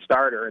to be the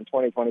starter in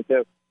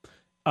 2022.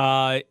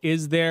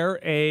 Is there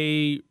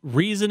a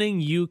reasoning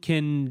you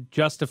can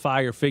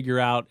justify or figure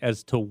out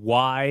as to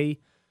why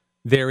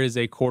there is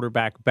a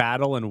quarterback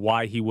battle and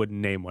why he wouldn't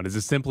name one? Is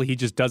it simply he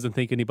just doesn't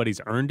think anybody's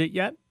earned it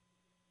yet?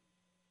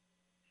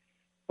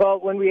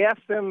 Well, when we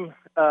asked him,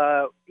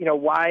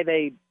 why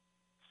they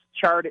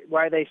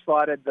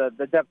slotted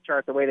the depth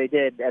chart the way they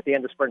did at the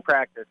end of spring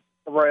practice,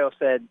 Arroyo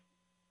said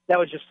that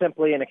was just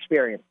simply an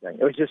experience thing.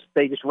 It was just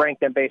they just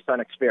ranked them based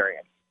on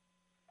experience.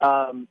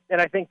 And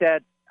I think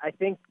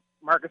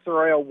Marcus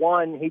Arroyo,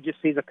 he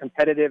just sees a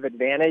competitive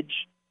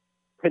advantage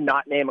to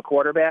not name a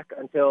quarterback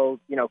until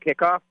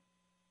kickoff.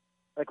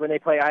 When they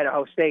play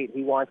Idaho State,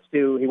 he wants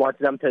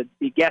them to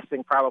be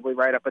guessing probably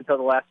right up until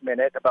the last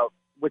minute about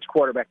which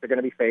quarterback they're going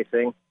to be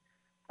facing.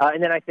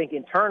 And then I think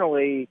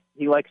internally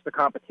he likes the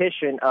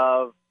competition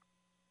of,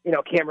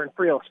 Cameron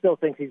Friel still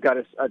thinks he's got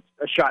a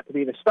shot to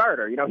be the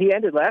starter. He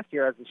ended last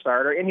year as the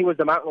starter, and he was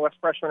the Mountain West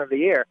Freshman of the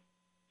Year.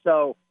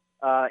 So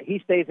he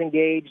stays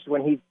engaged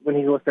when he's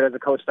listed as a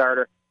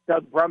co-starter.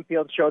 Doug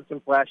Brumfield showed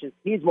some flashes.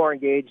 He's more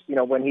engaged,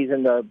 when he's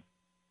in the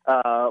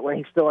when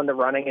he's still in the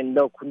running and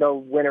no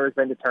winner has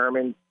been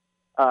determined.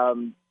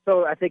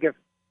 So I think as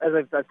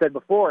I've said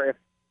before, if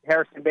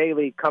Harrison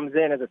Bailey comes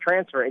in as a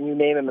transfer and you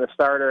name him the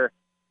starter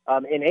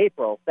in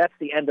April, that's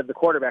the end of the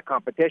quarterback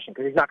competition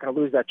because he's not going to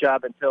lose that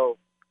job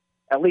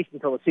at least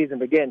until the season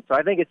begins. So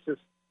I think it's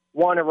just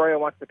Arroyo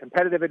wants the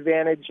competitive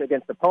advantage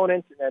against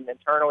opponents, and then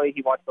internally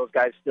he wants those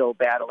guys still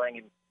battling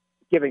and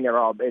giving their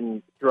all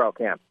throughout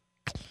camp.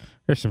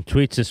 There's some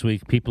tweets this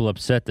week. People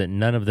upset that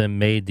none of them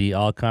made the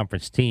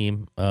all-conference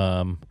team.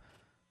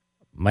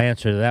 My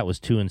answer to that was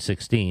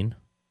 2-16.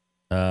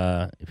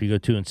 If you go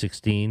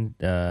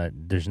 2-16,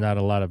 there's not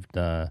a lot of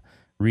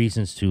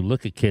reasons to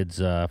look at kids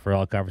for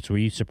all-conference. Were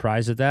you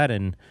surprised at that,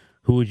 and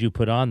who would you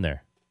put on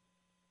there?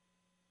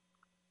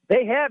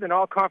 They had an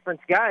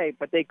all-conference guy,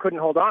 but they couldn't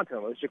hold on to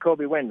him. It was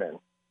Jacoby Windman,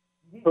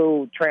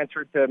 who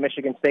transferred to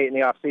Michigan State in the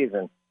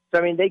offseason.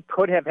 So, I mean, they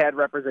could have had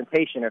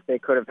representation if they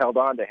could have held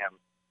on to him.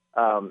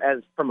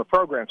 As from a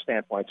program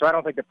standpoint. So I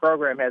don't think the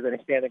program has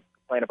any standing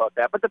complaint about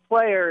that. But the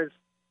players,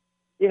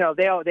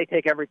 they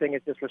take everything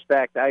as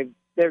disrespect.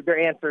 Their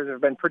answers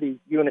have been pretty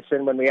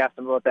unison when we asked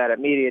them about that at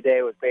Media Day.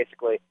 It was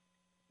basically,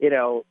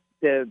 the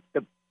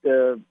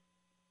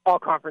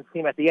all-conference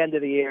team at the end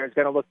of the year is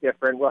going to look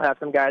different. We'll have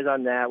some guys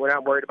on that. We're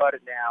not worried about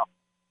it now.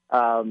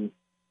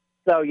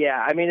 So,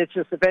 yeah, I mean, it's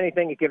just, if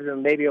anything, it gives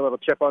them maybe a little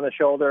chip on the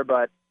shoulder.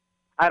 But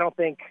I don't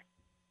think,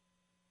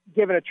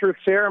 given a truth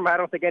serum, I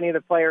don't think any of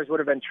the players would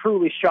have been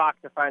truly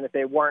shocked to find that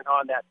they weren't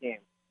on that team.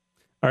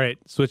 All right,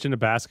 switching to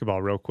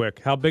basketball real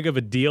quick. How big of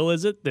a deal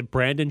is it that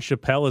Brandon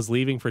Chappell is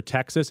leaving for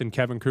Texas and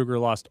Kevin Kruger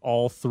lost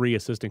all 3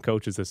 assistant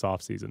coaches this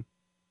offseason?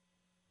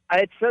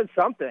 It said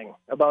something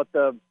about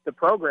the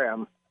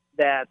program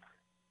that,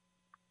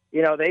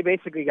 they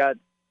basically got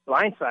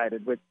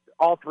blindsided with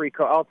all three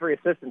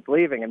assistants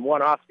leaving in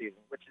one offseason,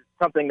 which is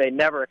something they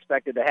never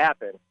expected to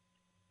happen.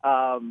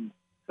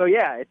 So,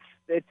 yeah,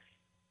 it's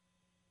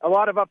a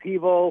lot of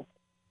upheaval,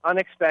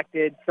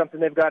 unexpected,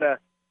 something they've got to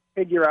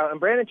figure out. And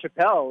Brandon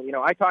Chappell,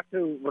 I talked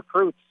to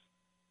recruits,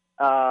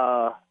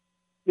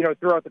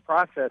 throughout the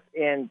process,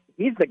 and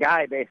he's the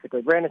guy,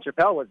 basically. Brandon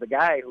Chappell was the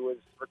guy who was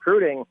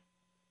recruiting,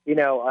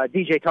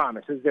 DJ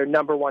Thomas, who's their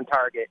number one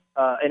target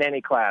in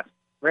any class.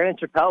 Brandon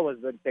Chappell was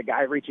the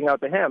guy reaching out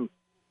to him.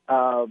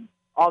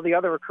 all the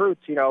other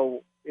recruits,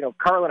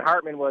 Carlin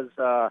Hartman was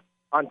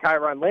on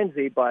Tyron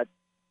Lindsey, but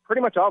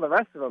pretty much all the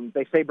rest of them,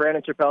 they say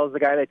Brandon Chappelle is the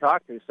guy they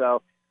talk to.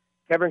 So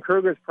Kevin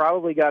Kruger's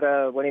probably got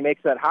to, when he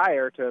makes that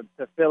hire to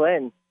fill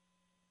in,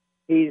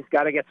 he's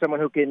got to get someone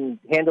who can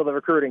handle the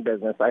recruiting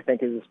business, I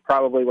think is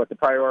probably what the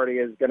priority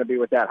is going to be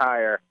with that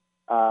hire.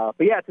 But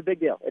yeah, it's a big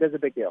deal. It is a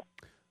big deal.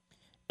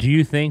 Do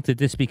you think that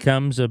this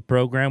becomes a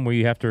program where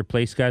you have to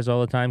replace guys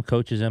all the time,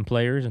 coaches and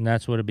players, and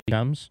that's what it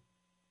becomes?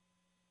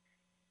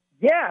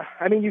 Yeah,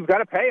 I mean, you've got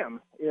to pay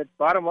them.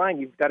 Bottom line,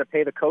 you've got to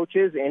pay the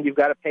coaches and you've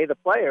got to pay the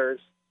players,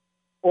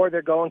 or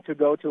they're going to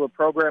go to a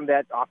program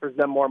that offers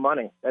them more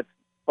money. That's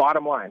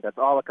bottom line. That's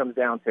all it comes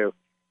down to,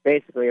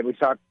 basically. And we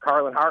saw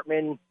Carlin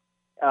Hartman.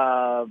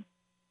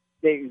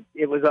 He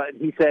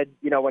said,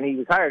 when he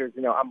was hired,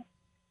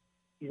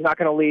 he's not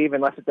going to leave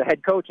unless it's a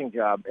head coaching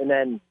job. And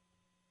then,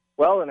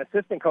 an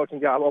assistant coaching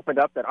job opened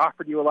up that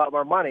offered you a lot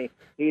more money.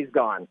 He's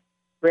gone.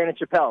 Brandon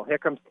Chappelle, here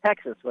comes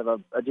Texas with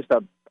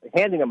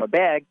handing him a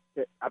bag,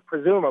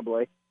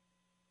 presumably.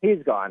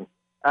 He's gone.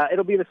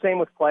 It'll be the same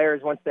with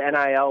players once the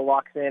NIL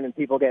locks in and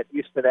people get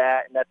used to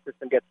that and that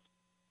system gets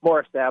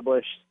more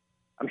established.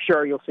 I'm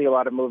sure you'll see a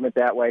lot of movement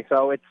that way.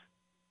 So it's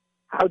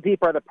how deep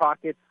are the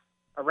pockets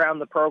around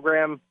the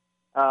program?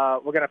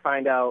 We're going to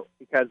find out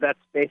because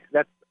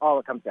that's all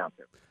it comes down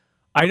to.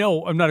 I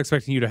know I'm not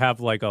expecting you to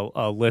have like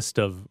a list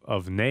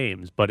of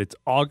names, but it's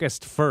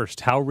August 1st.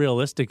 How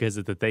realistic is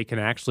it that they can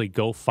actually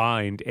go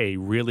find a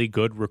really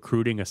good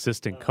recruiting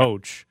assistant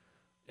coach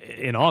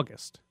in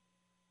August?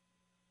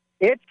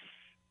 It's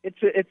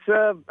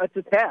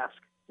a task.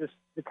 Just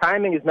the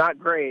timing is not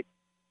great.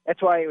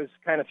 That's why it was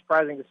kind of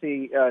surprising to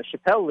see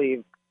Chappelle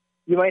leave.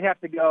 You might have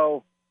to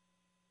go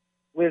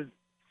with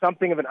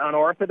something of an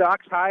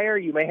unorthodox hire.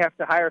 You may have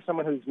to hire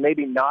someone who's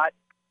maybe not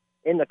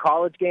in the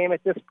college game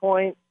at this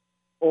point.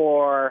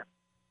 Or,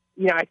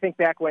 I think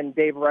back when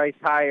Dave Rice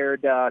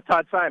hired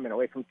Todd Simon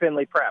away from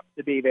Findlay Prep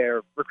to be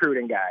their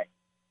recruiting guy.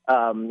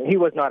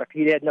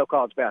 He had no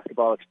college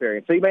basketball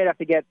experience. So you might have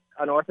to get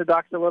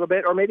unorthodox a little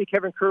bit. Or maybe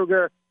Kevin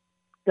Kruger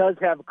does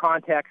have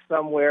contacts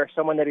somewhere,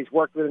 someone that he's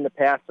worked with in the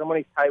past, someone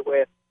he's tight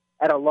with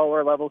at a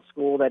lower level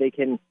school that he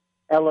can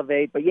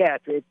elevate. But yeah,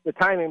 the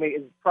timing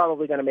is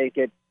probably going to make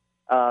it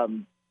a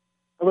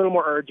little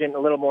more urgent, a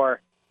little more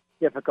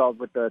difficult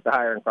with the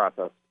hiring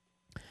process.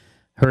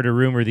 Heard a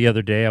rumor the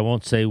other day, I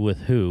won't say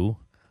with who.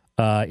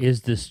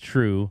 Is this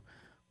true?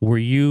 Were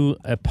you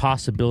a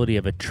possibility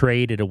of a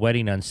trade at a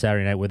wedding on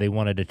Saturday night where they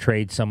wanted to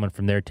trade someone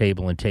from their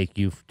table and take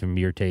you from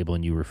your table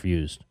and you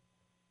refused?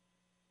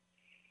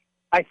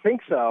 I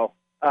think so.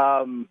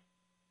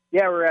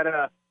 We're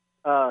at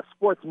a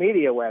sports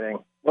media wedding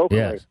locally.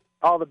 Yes.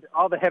 All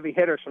the heavy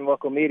hitters from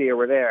local media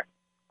were there.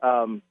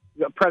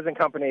 Present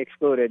company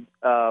excluded.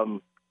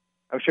 I'm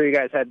sure you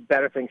guys had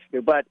better things to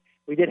do, but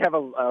we did have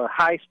a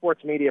high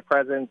sports media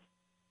presence.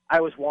 I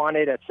was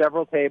wanted at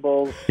several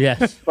tables.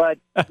 Yes. But,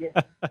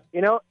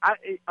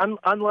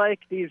 unlike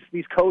these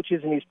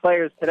coaches and these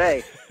players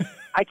today,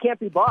 I can't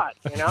be bought,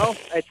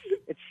 I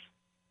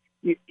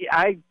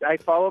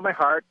follow my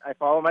heart. I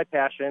follow my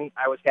passion.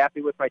 I was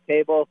happy with my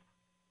table,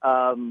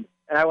 and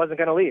I wasn't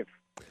going to leave.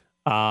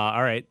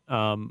 All right.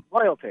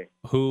 Loyalty.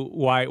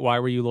 Why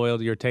were you loyal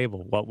to your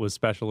table? What was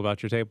special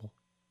about your table?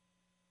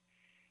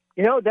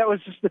 That was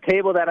just the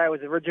table that I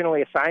was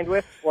originally assigned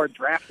with or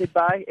drafted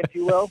by, if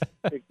you will,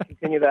 to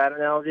continue that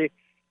analogy.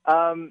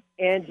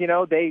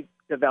 They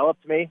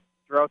developed me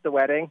throughout the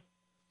wedding,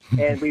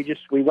 and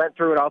we went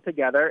through it all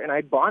together, and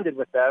I bonded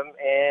with them,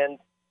 and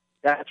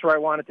that's where I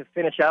wanted to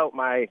finish out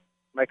my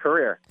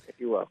career, if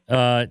you will.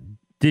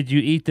 Did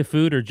you eat the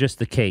food or just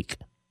the cake?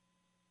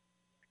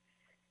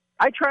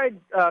 I tried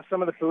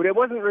some of the food. It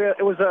wasn't real.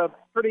 It was a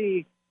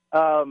pretty...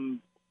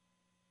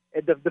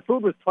 The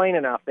food was plain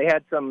enough. They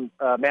had some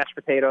mashed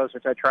potatoes,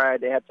 which I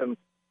tried. They had some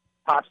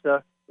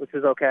pasta, which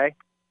was okay.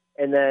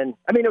 And then,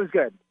 it was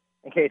good.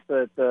 In case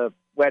the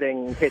bride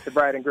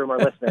and groom are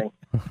listening,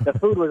 the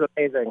food was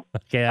amazing.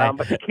 Okay,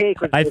 but the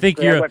cake was. I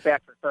went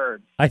back for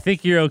thirds. I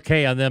think you're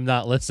okay on them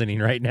not listening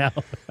right now.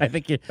 I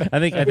think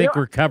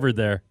we're covered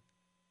there.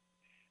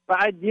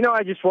 But I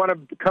just want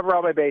to cover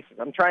all my bases.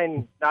 I'm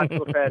trying not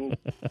to offend.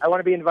 I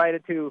want to be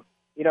invited to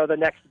the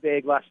next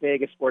big Las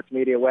Vegas sports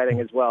media wedding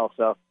as well.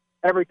 So.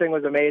 Everything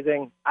was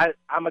amazing.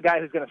 I'm a guy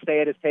who's going to stay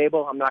at his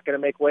table. I'm not going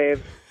to make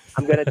waves.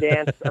 I'm going to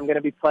dance. I'm going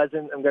to be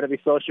pleasant. I'm going to be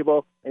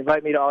sociable.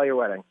 Invite me to all your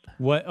weddings.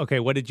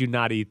 What did you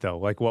not eat, though?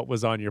 Like, what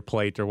was on your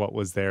plate or what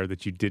was there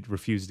that you did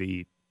refuse to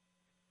eat?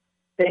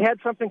 They had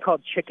something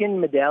called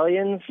chicken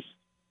medallions,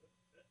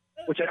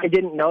 which I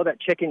didn't know that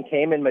chicken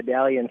came in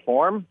medallion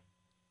form.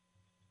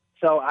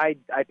 So I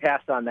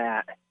passed on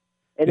that.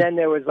 And then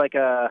there was like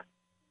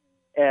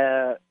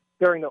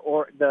during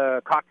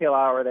the cocktail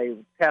hour, they were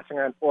passing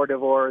around hors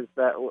d'oeuvres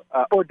that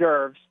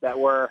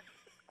were,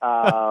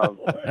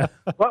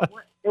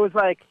 it was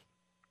like,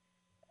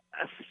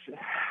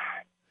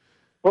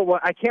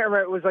 I can't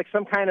remember. It was like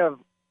some kind of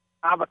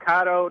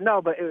avocado.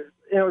 No, but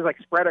it was like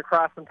spread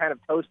across some kind of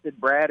toasted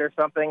bread or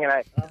something, and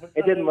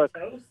it didn't look.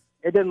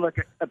 It didn't look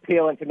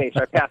appealing to me,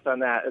 so I passed on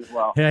that as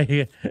well.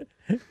 Yeah,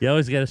 you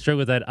always got to struggle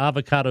with that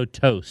avocado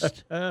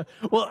toast.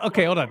 Well,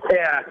 okay, hold on.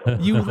 Yeah.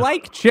 You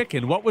like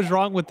chicken. What was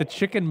wrong with the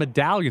chicken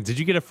medallions? Did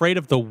you get afraid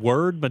of the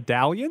word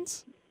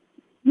medallions?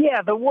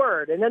 Yeah, the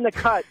word. And then the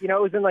cut, it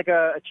was in like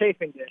a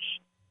chafing dish.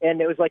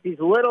 And it was like these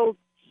little,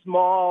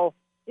 small,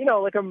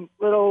 like a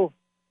little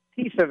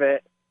piece of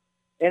it.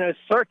 And it was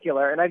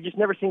circular. And I've just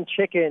never seen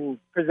chicken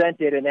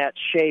presented in that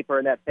shape or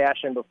in that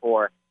fashion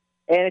before.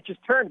 And it just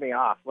turned me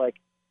off. Like,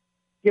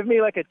 give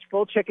me like a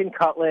full chicken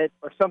cutlet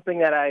or something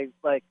that I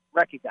like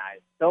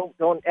recognize. Don't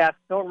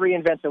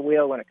reinvent the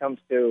wheel when it comes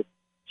to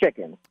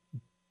chicken.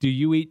 Do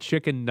you eat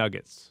chicken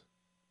nuggets?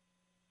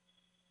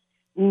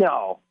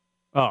 No.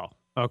 Oh,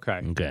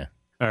 okay. Okay.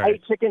 All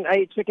right. I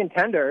eat chicken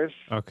tenders.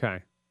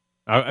 Okay.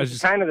 I was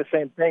It's kind of the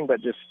same thing,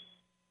 but just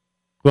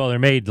Well, they're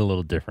made a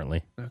little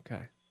differently.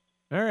 Okay.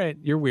 All right.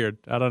 You're weird.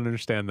 I don't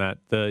understand that.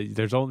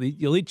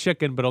 You'll eat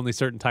chicken, but only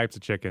certain types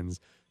of chickens,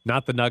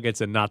 not the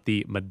nuggets and not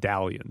the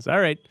medallions. All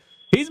right.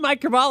 He's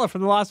Mike Carvalho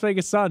from the Las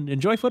Vegas Sun.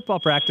 Enjoy football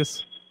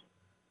practice.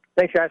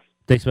 Thanks, guys.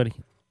 Thanks, buddy.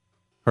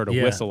 Heard a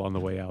whistle on the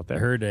way out there. I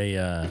heard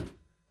it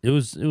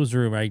was a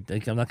rumor. I'm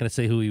not going to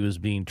say who he was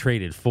being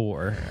traded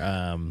for,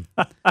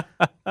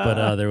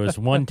 but there was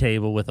one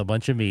table with a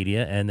bunch of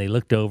media, and they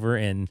looked over,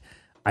 and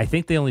I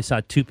think they only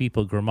saw two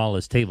people at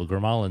Gramala's table.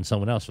 Gramala and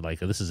someone else were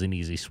like, oh, this is an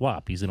easy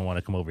swap. He's going to want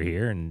to come over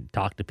here and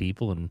talk to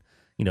people and,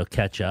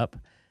 catch up.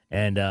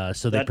 And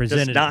so they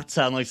presented. That does not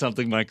sound like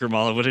something Mike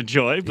Gramala would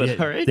enjoy, but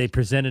all right. They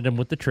presented him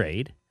with the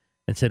trade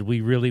and said,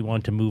 we really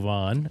want to move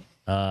on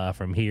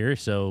from here.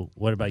 So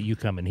what about you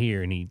coming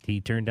here? And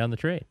he turned down the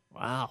trade.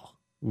 Wow.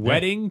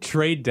 Wedding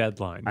trade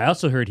deadline. I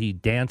also heard he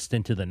danced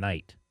into the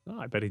night. Oh,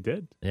 I bet he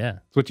did. Yeah.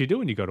 That's what you do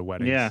when you go to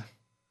weddings. Yeah.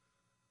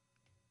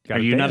 Gotta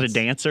Are you not a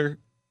dance. dancer?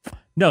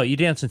 No, you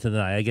dance into the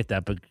night. I get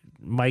that. But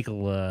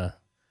Michael,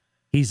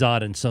 he's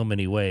odd in so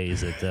many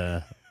ways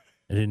that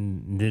I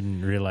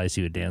didn't realize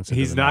he would dance into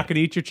He's the not night. going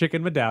to eat your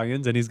chicken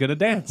medallions, and he's going to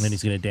dance. And then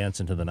he's going to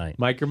dance into the night.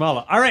 Mike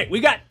Gramala. All right, we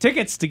got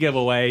tickets to give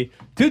away.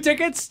 2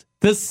 tickets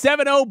to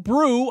 7-0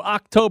 Brew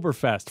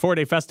Oktoberfest,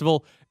 4-day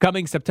festival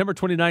coming September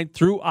 29th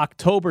through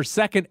October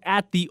 2nd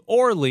at the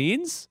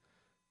Orleans.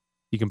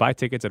 You can buy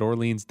tickets at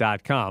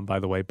Orleans.com. By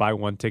the way, buy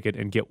one ticket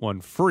and get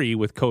one free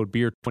with code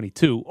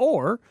BEER22,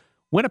 or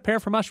win a pair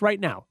from us right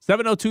now.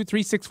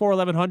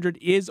 702-364-1100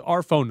 is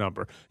our phone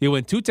number. You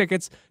win 2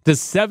 tickets to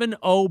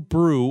 7-0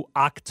 Brew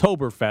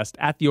Oktoberfest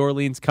at the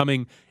Orleans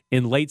coming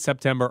in late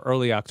September,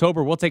 early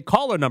October. We'll take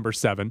caller number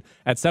 7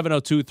 at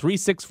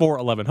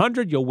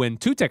 702-364-1100. You'll win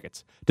 2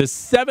 tickets to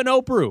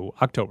 7-0 Brew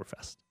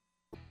Oktoberfest.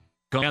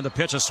 On the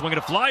pitch, a swing and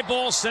a fly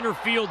ball, center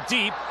field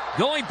deep.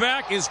 Going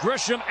back is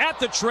Grisham at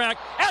the track,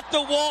 at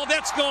the wall,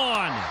 that's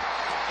gone.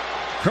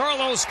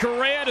 Carlos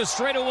Correa to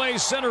straightaway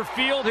center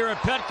field here at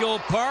Petco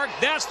Park.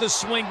 That's the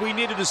swing we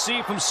needed to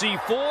see from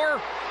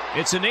C4.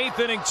 It's an 8th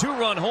inning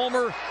 2-run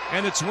homer,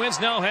 and the Twins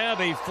now have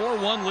a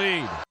 4-1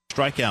 lead.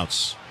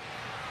 Strikeouts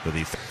for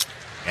the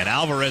and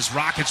Alvarez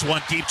rockets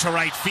one deep to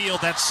right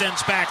field. That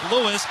sends back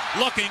Lewis.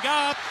 Looking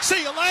up.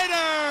 See you later.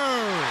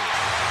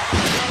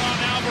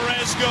 Yordan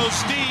Alvarez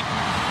goes deep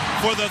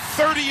for the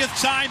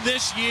 30th time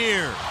this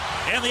year.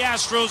 And the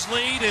Astros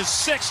lead is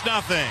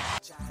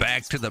 6-0.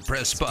 Back to the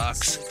press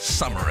box,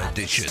 summer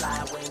edition.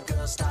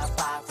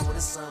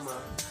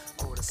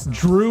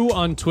 Drew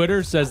on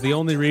Twitter says the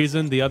only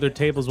reason the other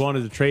tables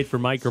wanted to trade for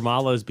Mike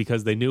Gramala is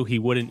because they knew he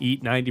wouldn't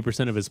eat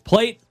 90% of his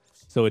plate,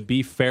 so it'd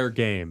be fair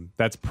game.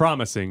 That's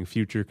promising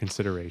future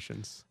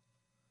considerations.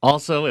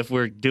 Also, if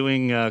we're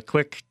doing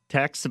quick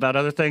texts about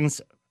other things,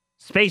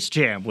 Space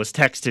Jam was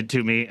texted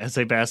to me as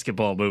a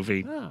basketball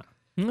movie.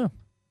 No.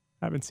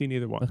 Haven't seen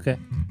either one. Okay.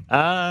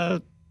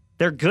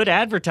 They're good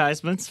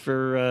advertisements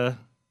for,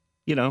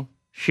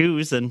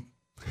 shoes and...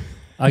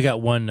 I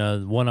got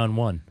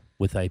one-on-one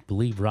with, I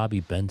believe, Robbie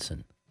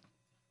Benson.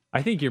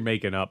 I think you're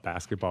making up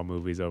basketball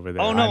movies over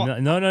there. Oh, no.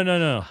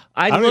 No.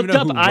 I don't even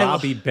know who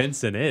Robbie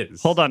Benson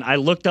is. Hold on. I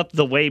looked up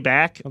the way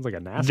back. Sounds like a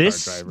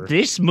NASCAR driver.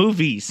 This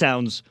movie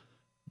sounds,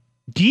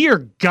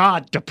 dear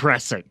God,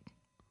 depressing.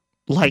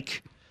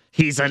 Like,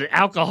 he's an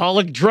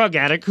alcoholic drug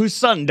addict whose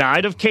son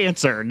died of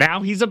cancer.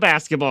 Now he's a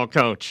basketball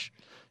coach.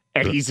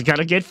 And he's going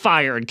to get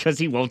fired because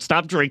he won't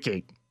stop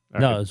drinking.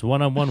 No, it's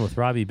one-on-one with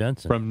Robbie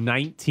Benson. From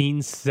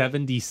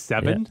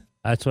 1977? Yeah.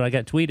 That's what I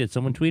got tweeted.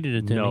 Someone tweeted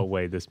it to me. No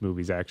way this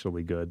movie's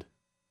actually good.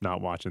 Not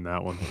watching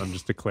that one. I'm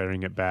just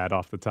declaring it bad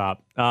off the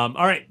top. All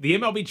right, the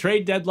MLB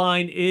trade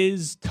deadline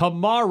is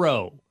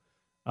tomorrow,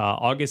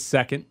 August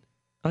 2nd.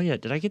 Oh, yeah.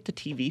 Did I get the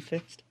TV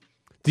fixed?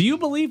 Do you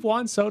believe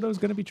Juan Soto is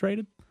going to be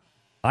traded?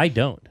 I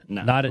don't.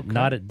 No. Not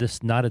at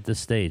this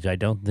stage. I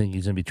don't think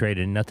he's going to be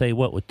traded. And I'll tell you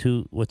what,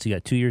 what's he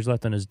got, 2 years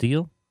left on his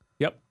deal?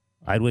 Yep.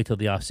 I'd wait till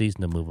the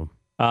offseason to move him.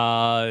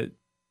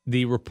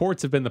 The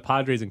reports have been the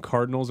Padres and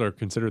Cardinals are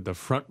considered the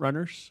front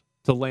runners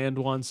to land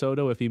Juan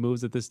Soto if he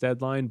moves at this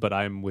deadline, but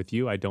I'm with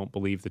you. I don't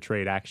believe the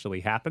trade actually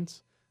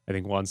happens. I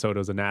think Juan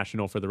Soto's a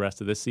national for the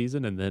rest of this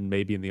season, and then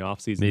maybe in the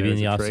offseason. Maybe in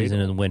the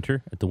offseason in the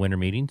winter, at the winter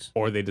meetings.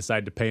 Or they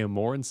decide to pay him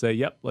more and say,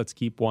 yep, let's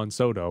keep Juan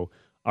Soto.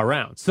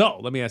 around. So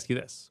let me ask you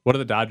this. What are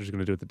the Dodgers going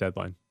to do at the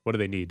deadline? What do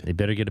they need? They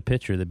better get a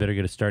pitcher. They better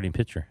get a starting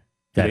pitcher.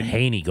 Got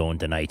Haney going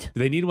tonight. Do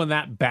they need one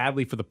that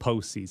badly for the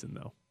postseason,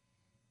 though?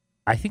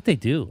 I think they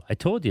do. I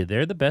told you,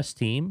 they're the best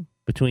team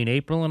between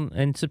April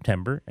and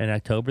September. And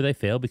October, they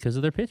fail because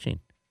of their pitching.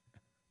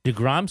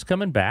 DeGrom's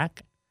coming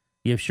back.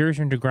 You have Scherzer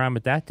and DeGrom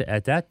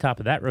at that top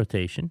of that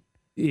rotation.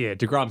 Yeah,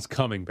 DeGrom's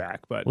coming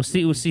back, but we'll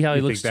see how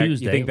he looks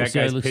Tuesday. You think that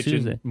guy's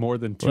pitching more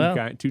than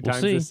two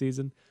times this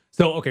season?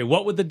 So, okay,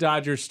 what would the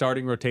Dodgers'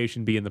 starting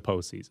rotation be in the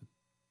postseason?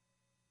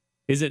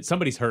 Is it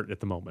somebody's hurt at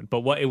the moment?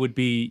 But what it would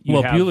be?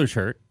 Buehler's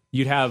hurt.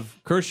 You'd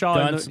have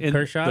Kershaw in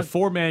the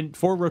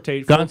four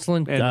rotation.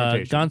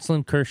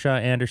 Gonsolin, Kershaw,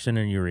 Anderson,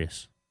 and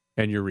Urias.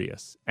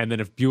 And then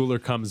if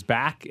Buehler comes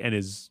back and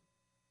is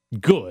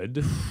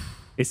good,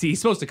 he's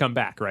supposed to come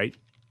back, right?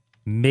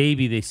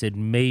 Maybe they said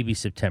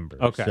September.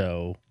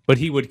 Okay. But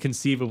he would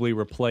conceivably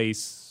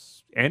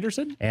replace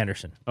Anderson?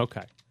 Anderson.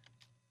 Okay.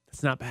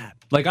 That's not bad.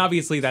 Like,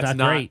 obviously, that's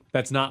not great.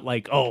 That's not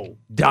like,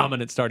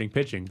 dominant starting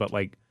pitching, but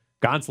like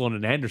Gonsolin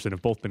and Anderson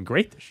have both been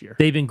great this year.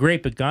 They've been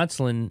great, but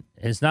Gonsolin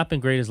has not been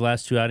great his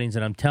last two outings,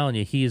 and I'm telling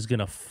you, he is going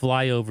to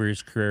fly over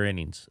his career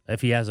innings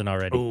if he hasn't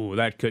already. Oh,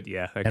 that could,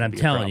 yeah. And I'm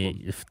telling you,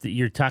 if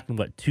you're talking,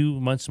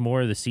 2 months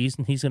more of the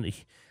season, he's going to.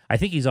 I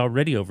think he's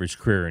already over his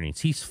career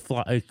innings. He's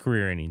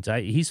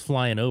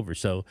flying over.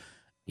 So,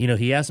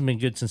 he hasn't been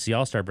good since the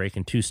All-Star break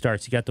in 2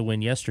 starts. He got the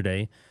win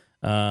yesterday.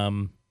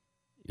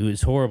 It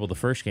was horrible the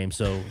first game.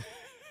 So,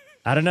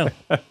 I don't know.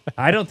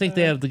 I don't think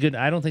they have good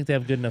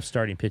enough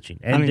starting pitching.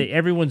 And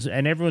everyone's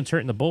hurt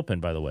in the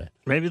bullpen, by the way.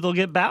 Maybe they'll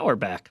get Bauer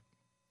back.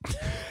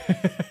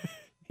 I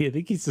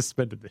think he's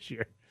suspended this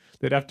year.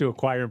 They'd have to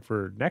acquire him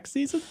for next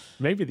season,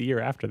 maybe the year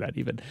after that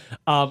even.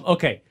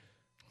 Okay.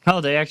 Oh,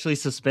 they actually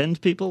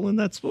suspend people in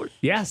that sport?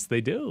 Yes,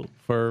 they do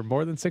for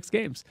more than 6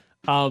 games.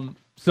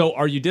 So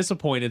are you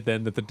disappointed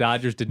then that the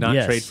Dodgers did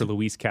not trade for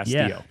Luis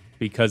Castillo? Yeah.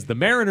 Because the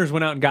Mariners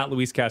went out and got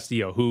Luis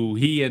Castillo, who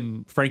he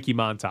and Frankie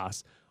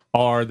Montas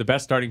are the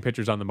best starting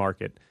pitchers on the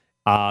market.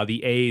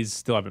 The A's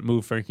still haven't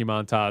moved Frankie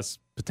Montas.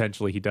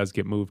 Potentially he does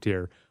get moved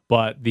here.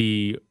 But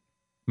the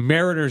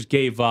Mariners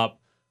gave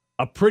up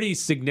a pretty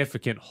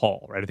significant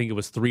haul, right? I think it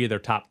was 3 of their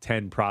top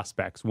 10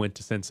 prospects went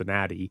to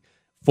Cincinnati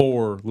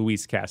for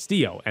Luis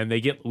Castillo. And they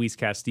get Luis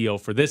Castillo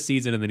for this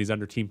season, and then he's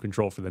under team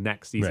control for the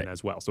next season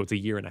as well. So it's a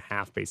year and a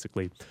half,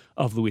 basically,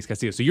 of Luis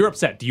Castillo. So you're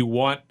upset. Do you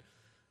want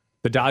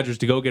the Dodgers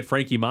to go get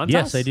Frankie Montas?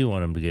 Yes, I do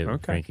want them to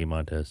get Frankie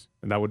Montas.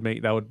 And that would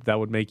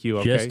make you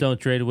okay? Just don't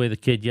trade away the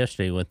kid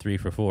yesterday who went 3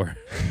 for 4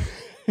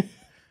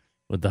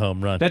 with the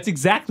home run. That's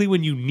exactly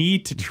when you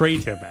need to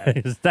trade him,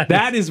 Ed.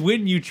 that is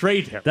when you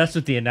trade him. That's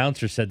what the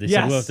announcer said. They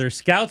said, well, if there's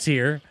scouts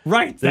here.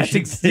 Right. That's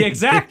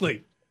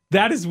exactly.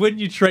 That is when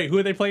you trade. Who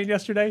are they playing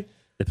yesterday?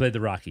 They played the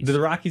Rockies. Did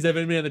the Rockies have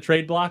anybody on the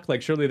trade block?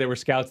 Like, surely there were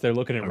scouts there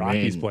looking at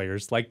Rockies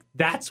players. Like,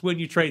 that's when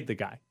you trade the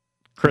guy.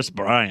 Chris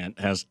Bryant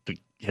has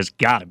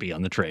got to be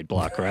on the trade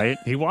block, right?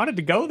 He wanted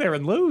to go there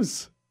and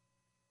lose.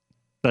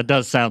 That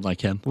does sound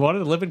like him. He wanted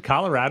to live in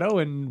Colorado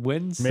and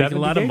win 70 a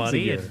lot games of money.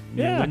 a year.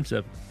 Win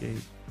 7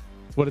 games.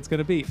 That's what it's going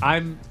to be.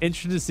 I'm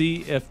interested to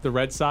see if the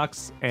Red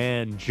Sox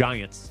and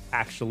Giants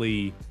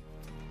actually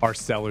are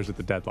sellers at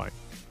the deadline.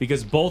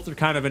 Because both are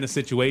kind of in a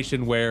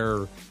situation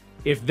where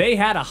if they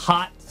had a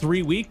hot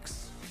 3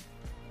 weeks,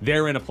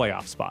 they're in a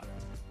playoff spot.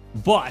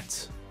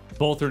 But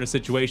both are in a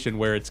situation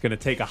where it's going to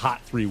take a hot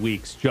 3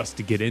 weeks just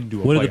to get into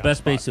a playoff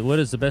spot. What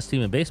does the best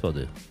team in baseball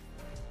do?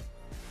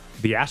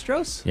 The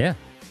Astros? Yeah.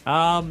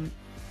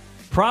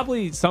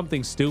 Probably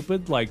something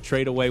stupid like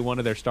trade away one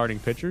of their starting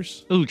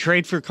pitchers. Ooh,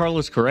 trade for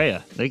Carlos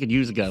Correa. They could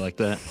use a guy like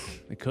that.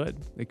 They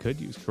could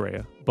use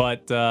Correa.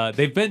 But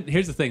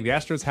here's the thing. The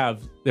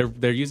Astros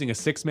they're using a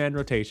 6-man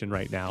rotation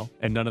right now,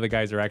 and none of the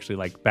guys are actually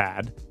like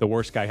bad. The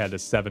worst guy had a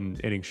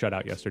 7-inning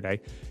shutout yesterday.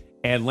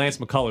 And Lance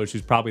McCullers,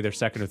 who's probably their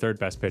second or third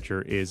best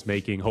pitcher, is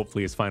making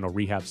hopefully his final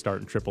rehab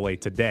start in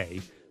AAA today.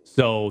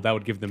 So that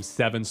would give them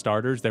 7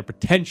 starters. They're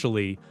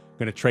potentially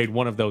going to trade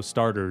one of those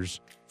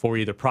starters for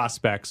either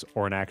prospects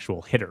or an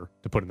actual hitter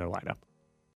to put in their lineup.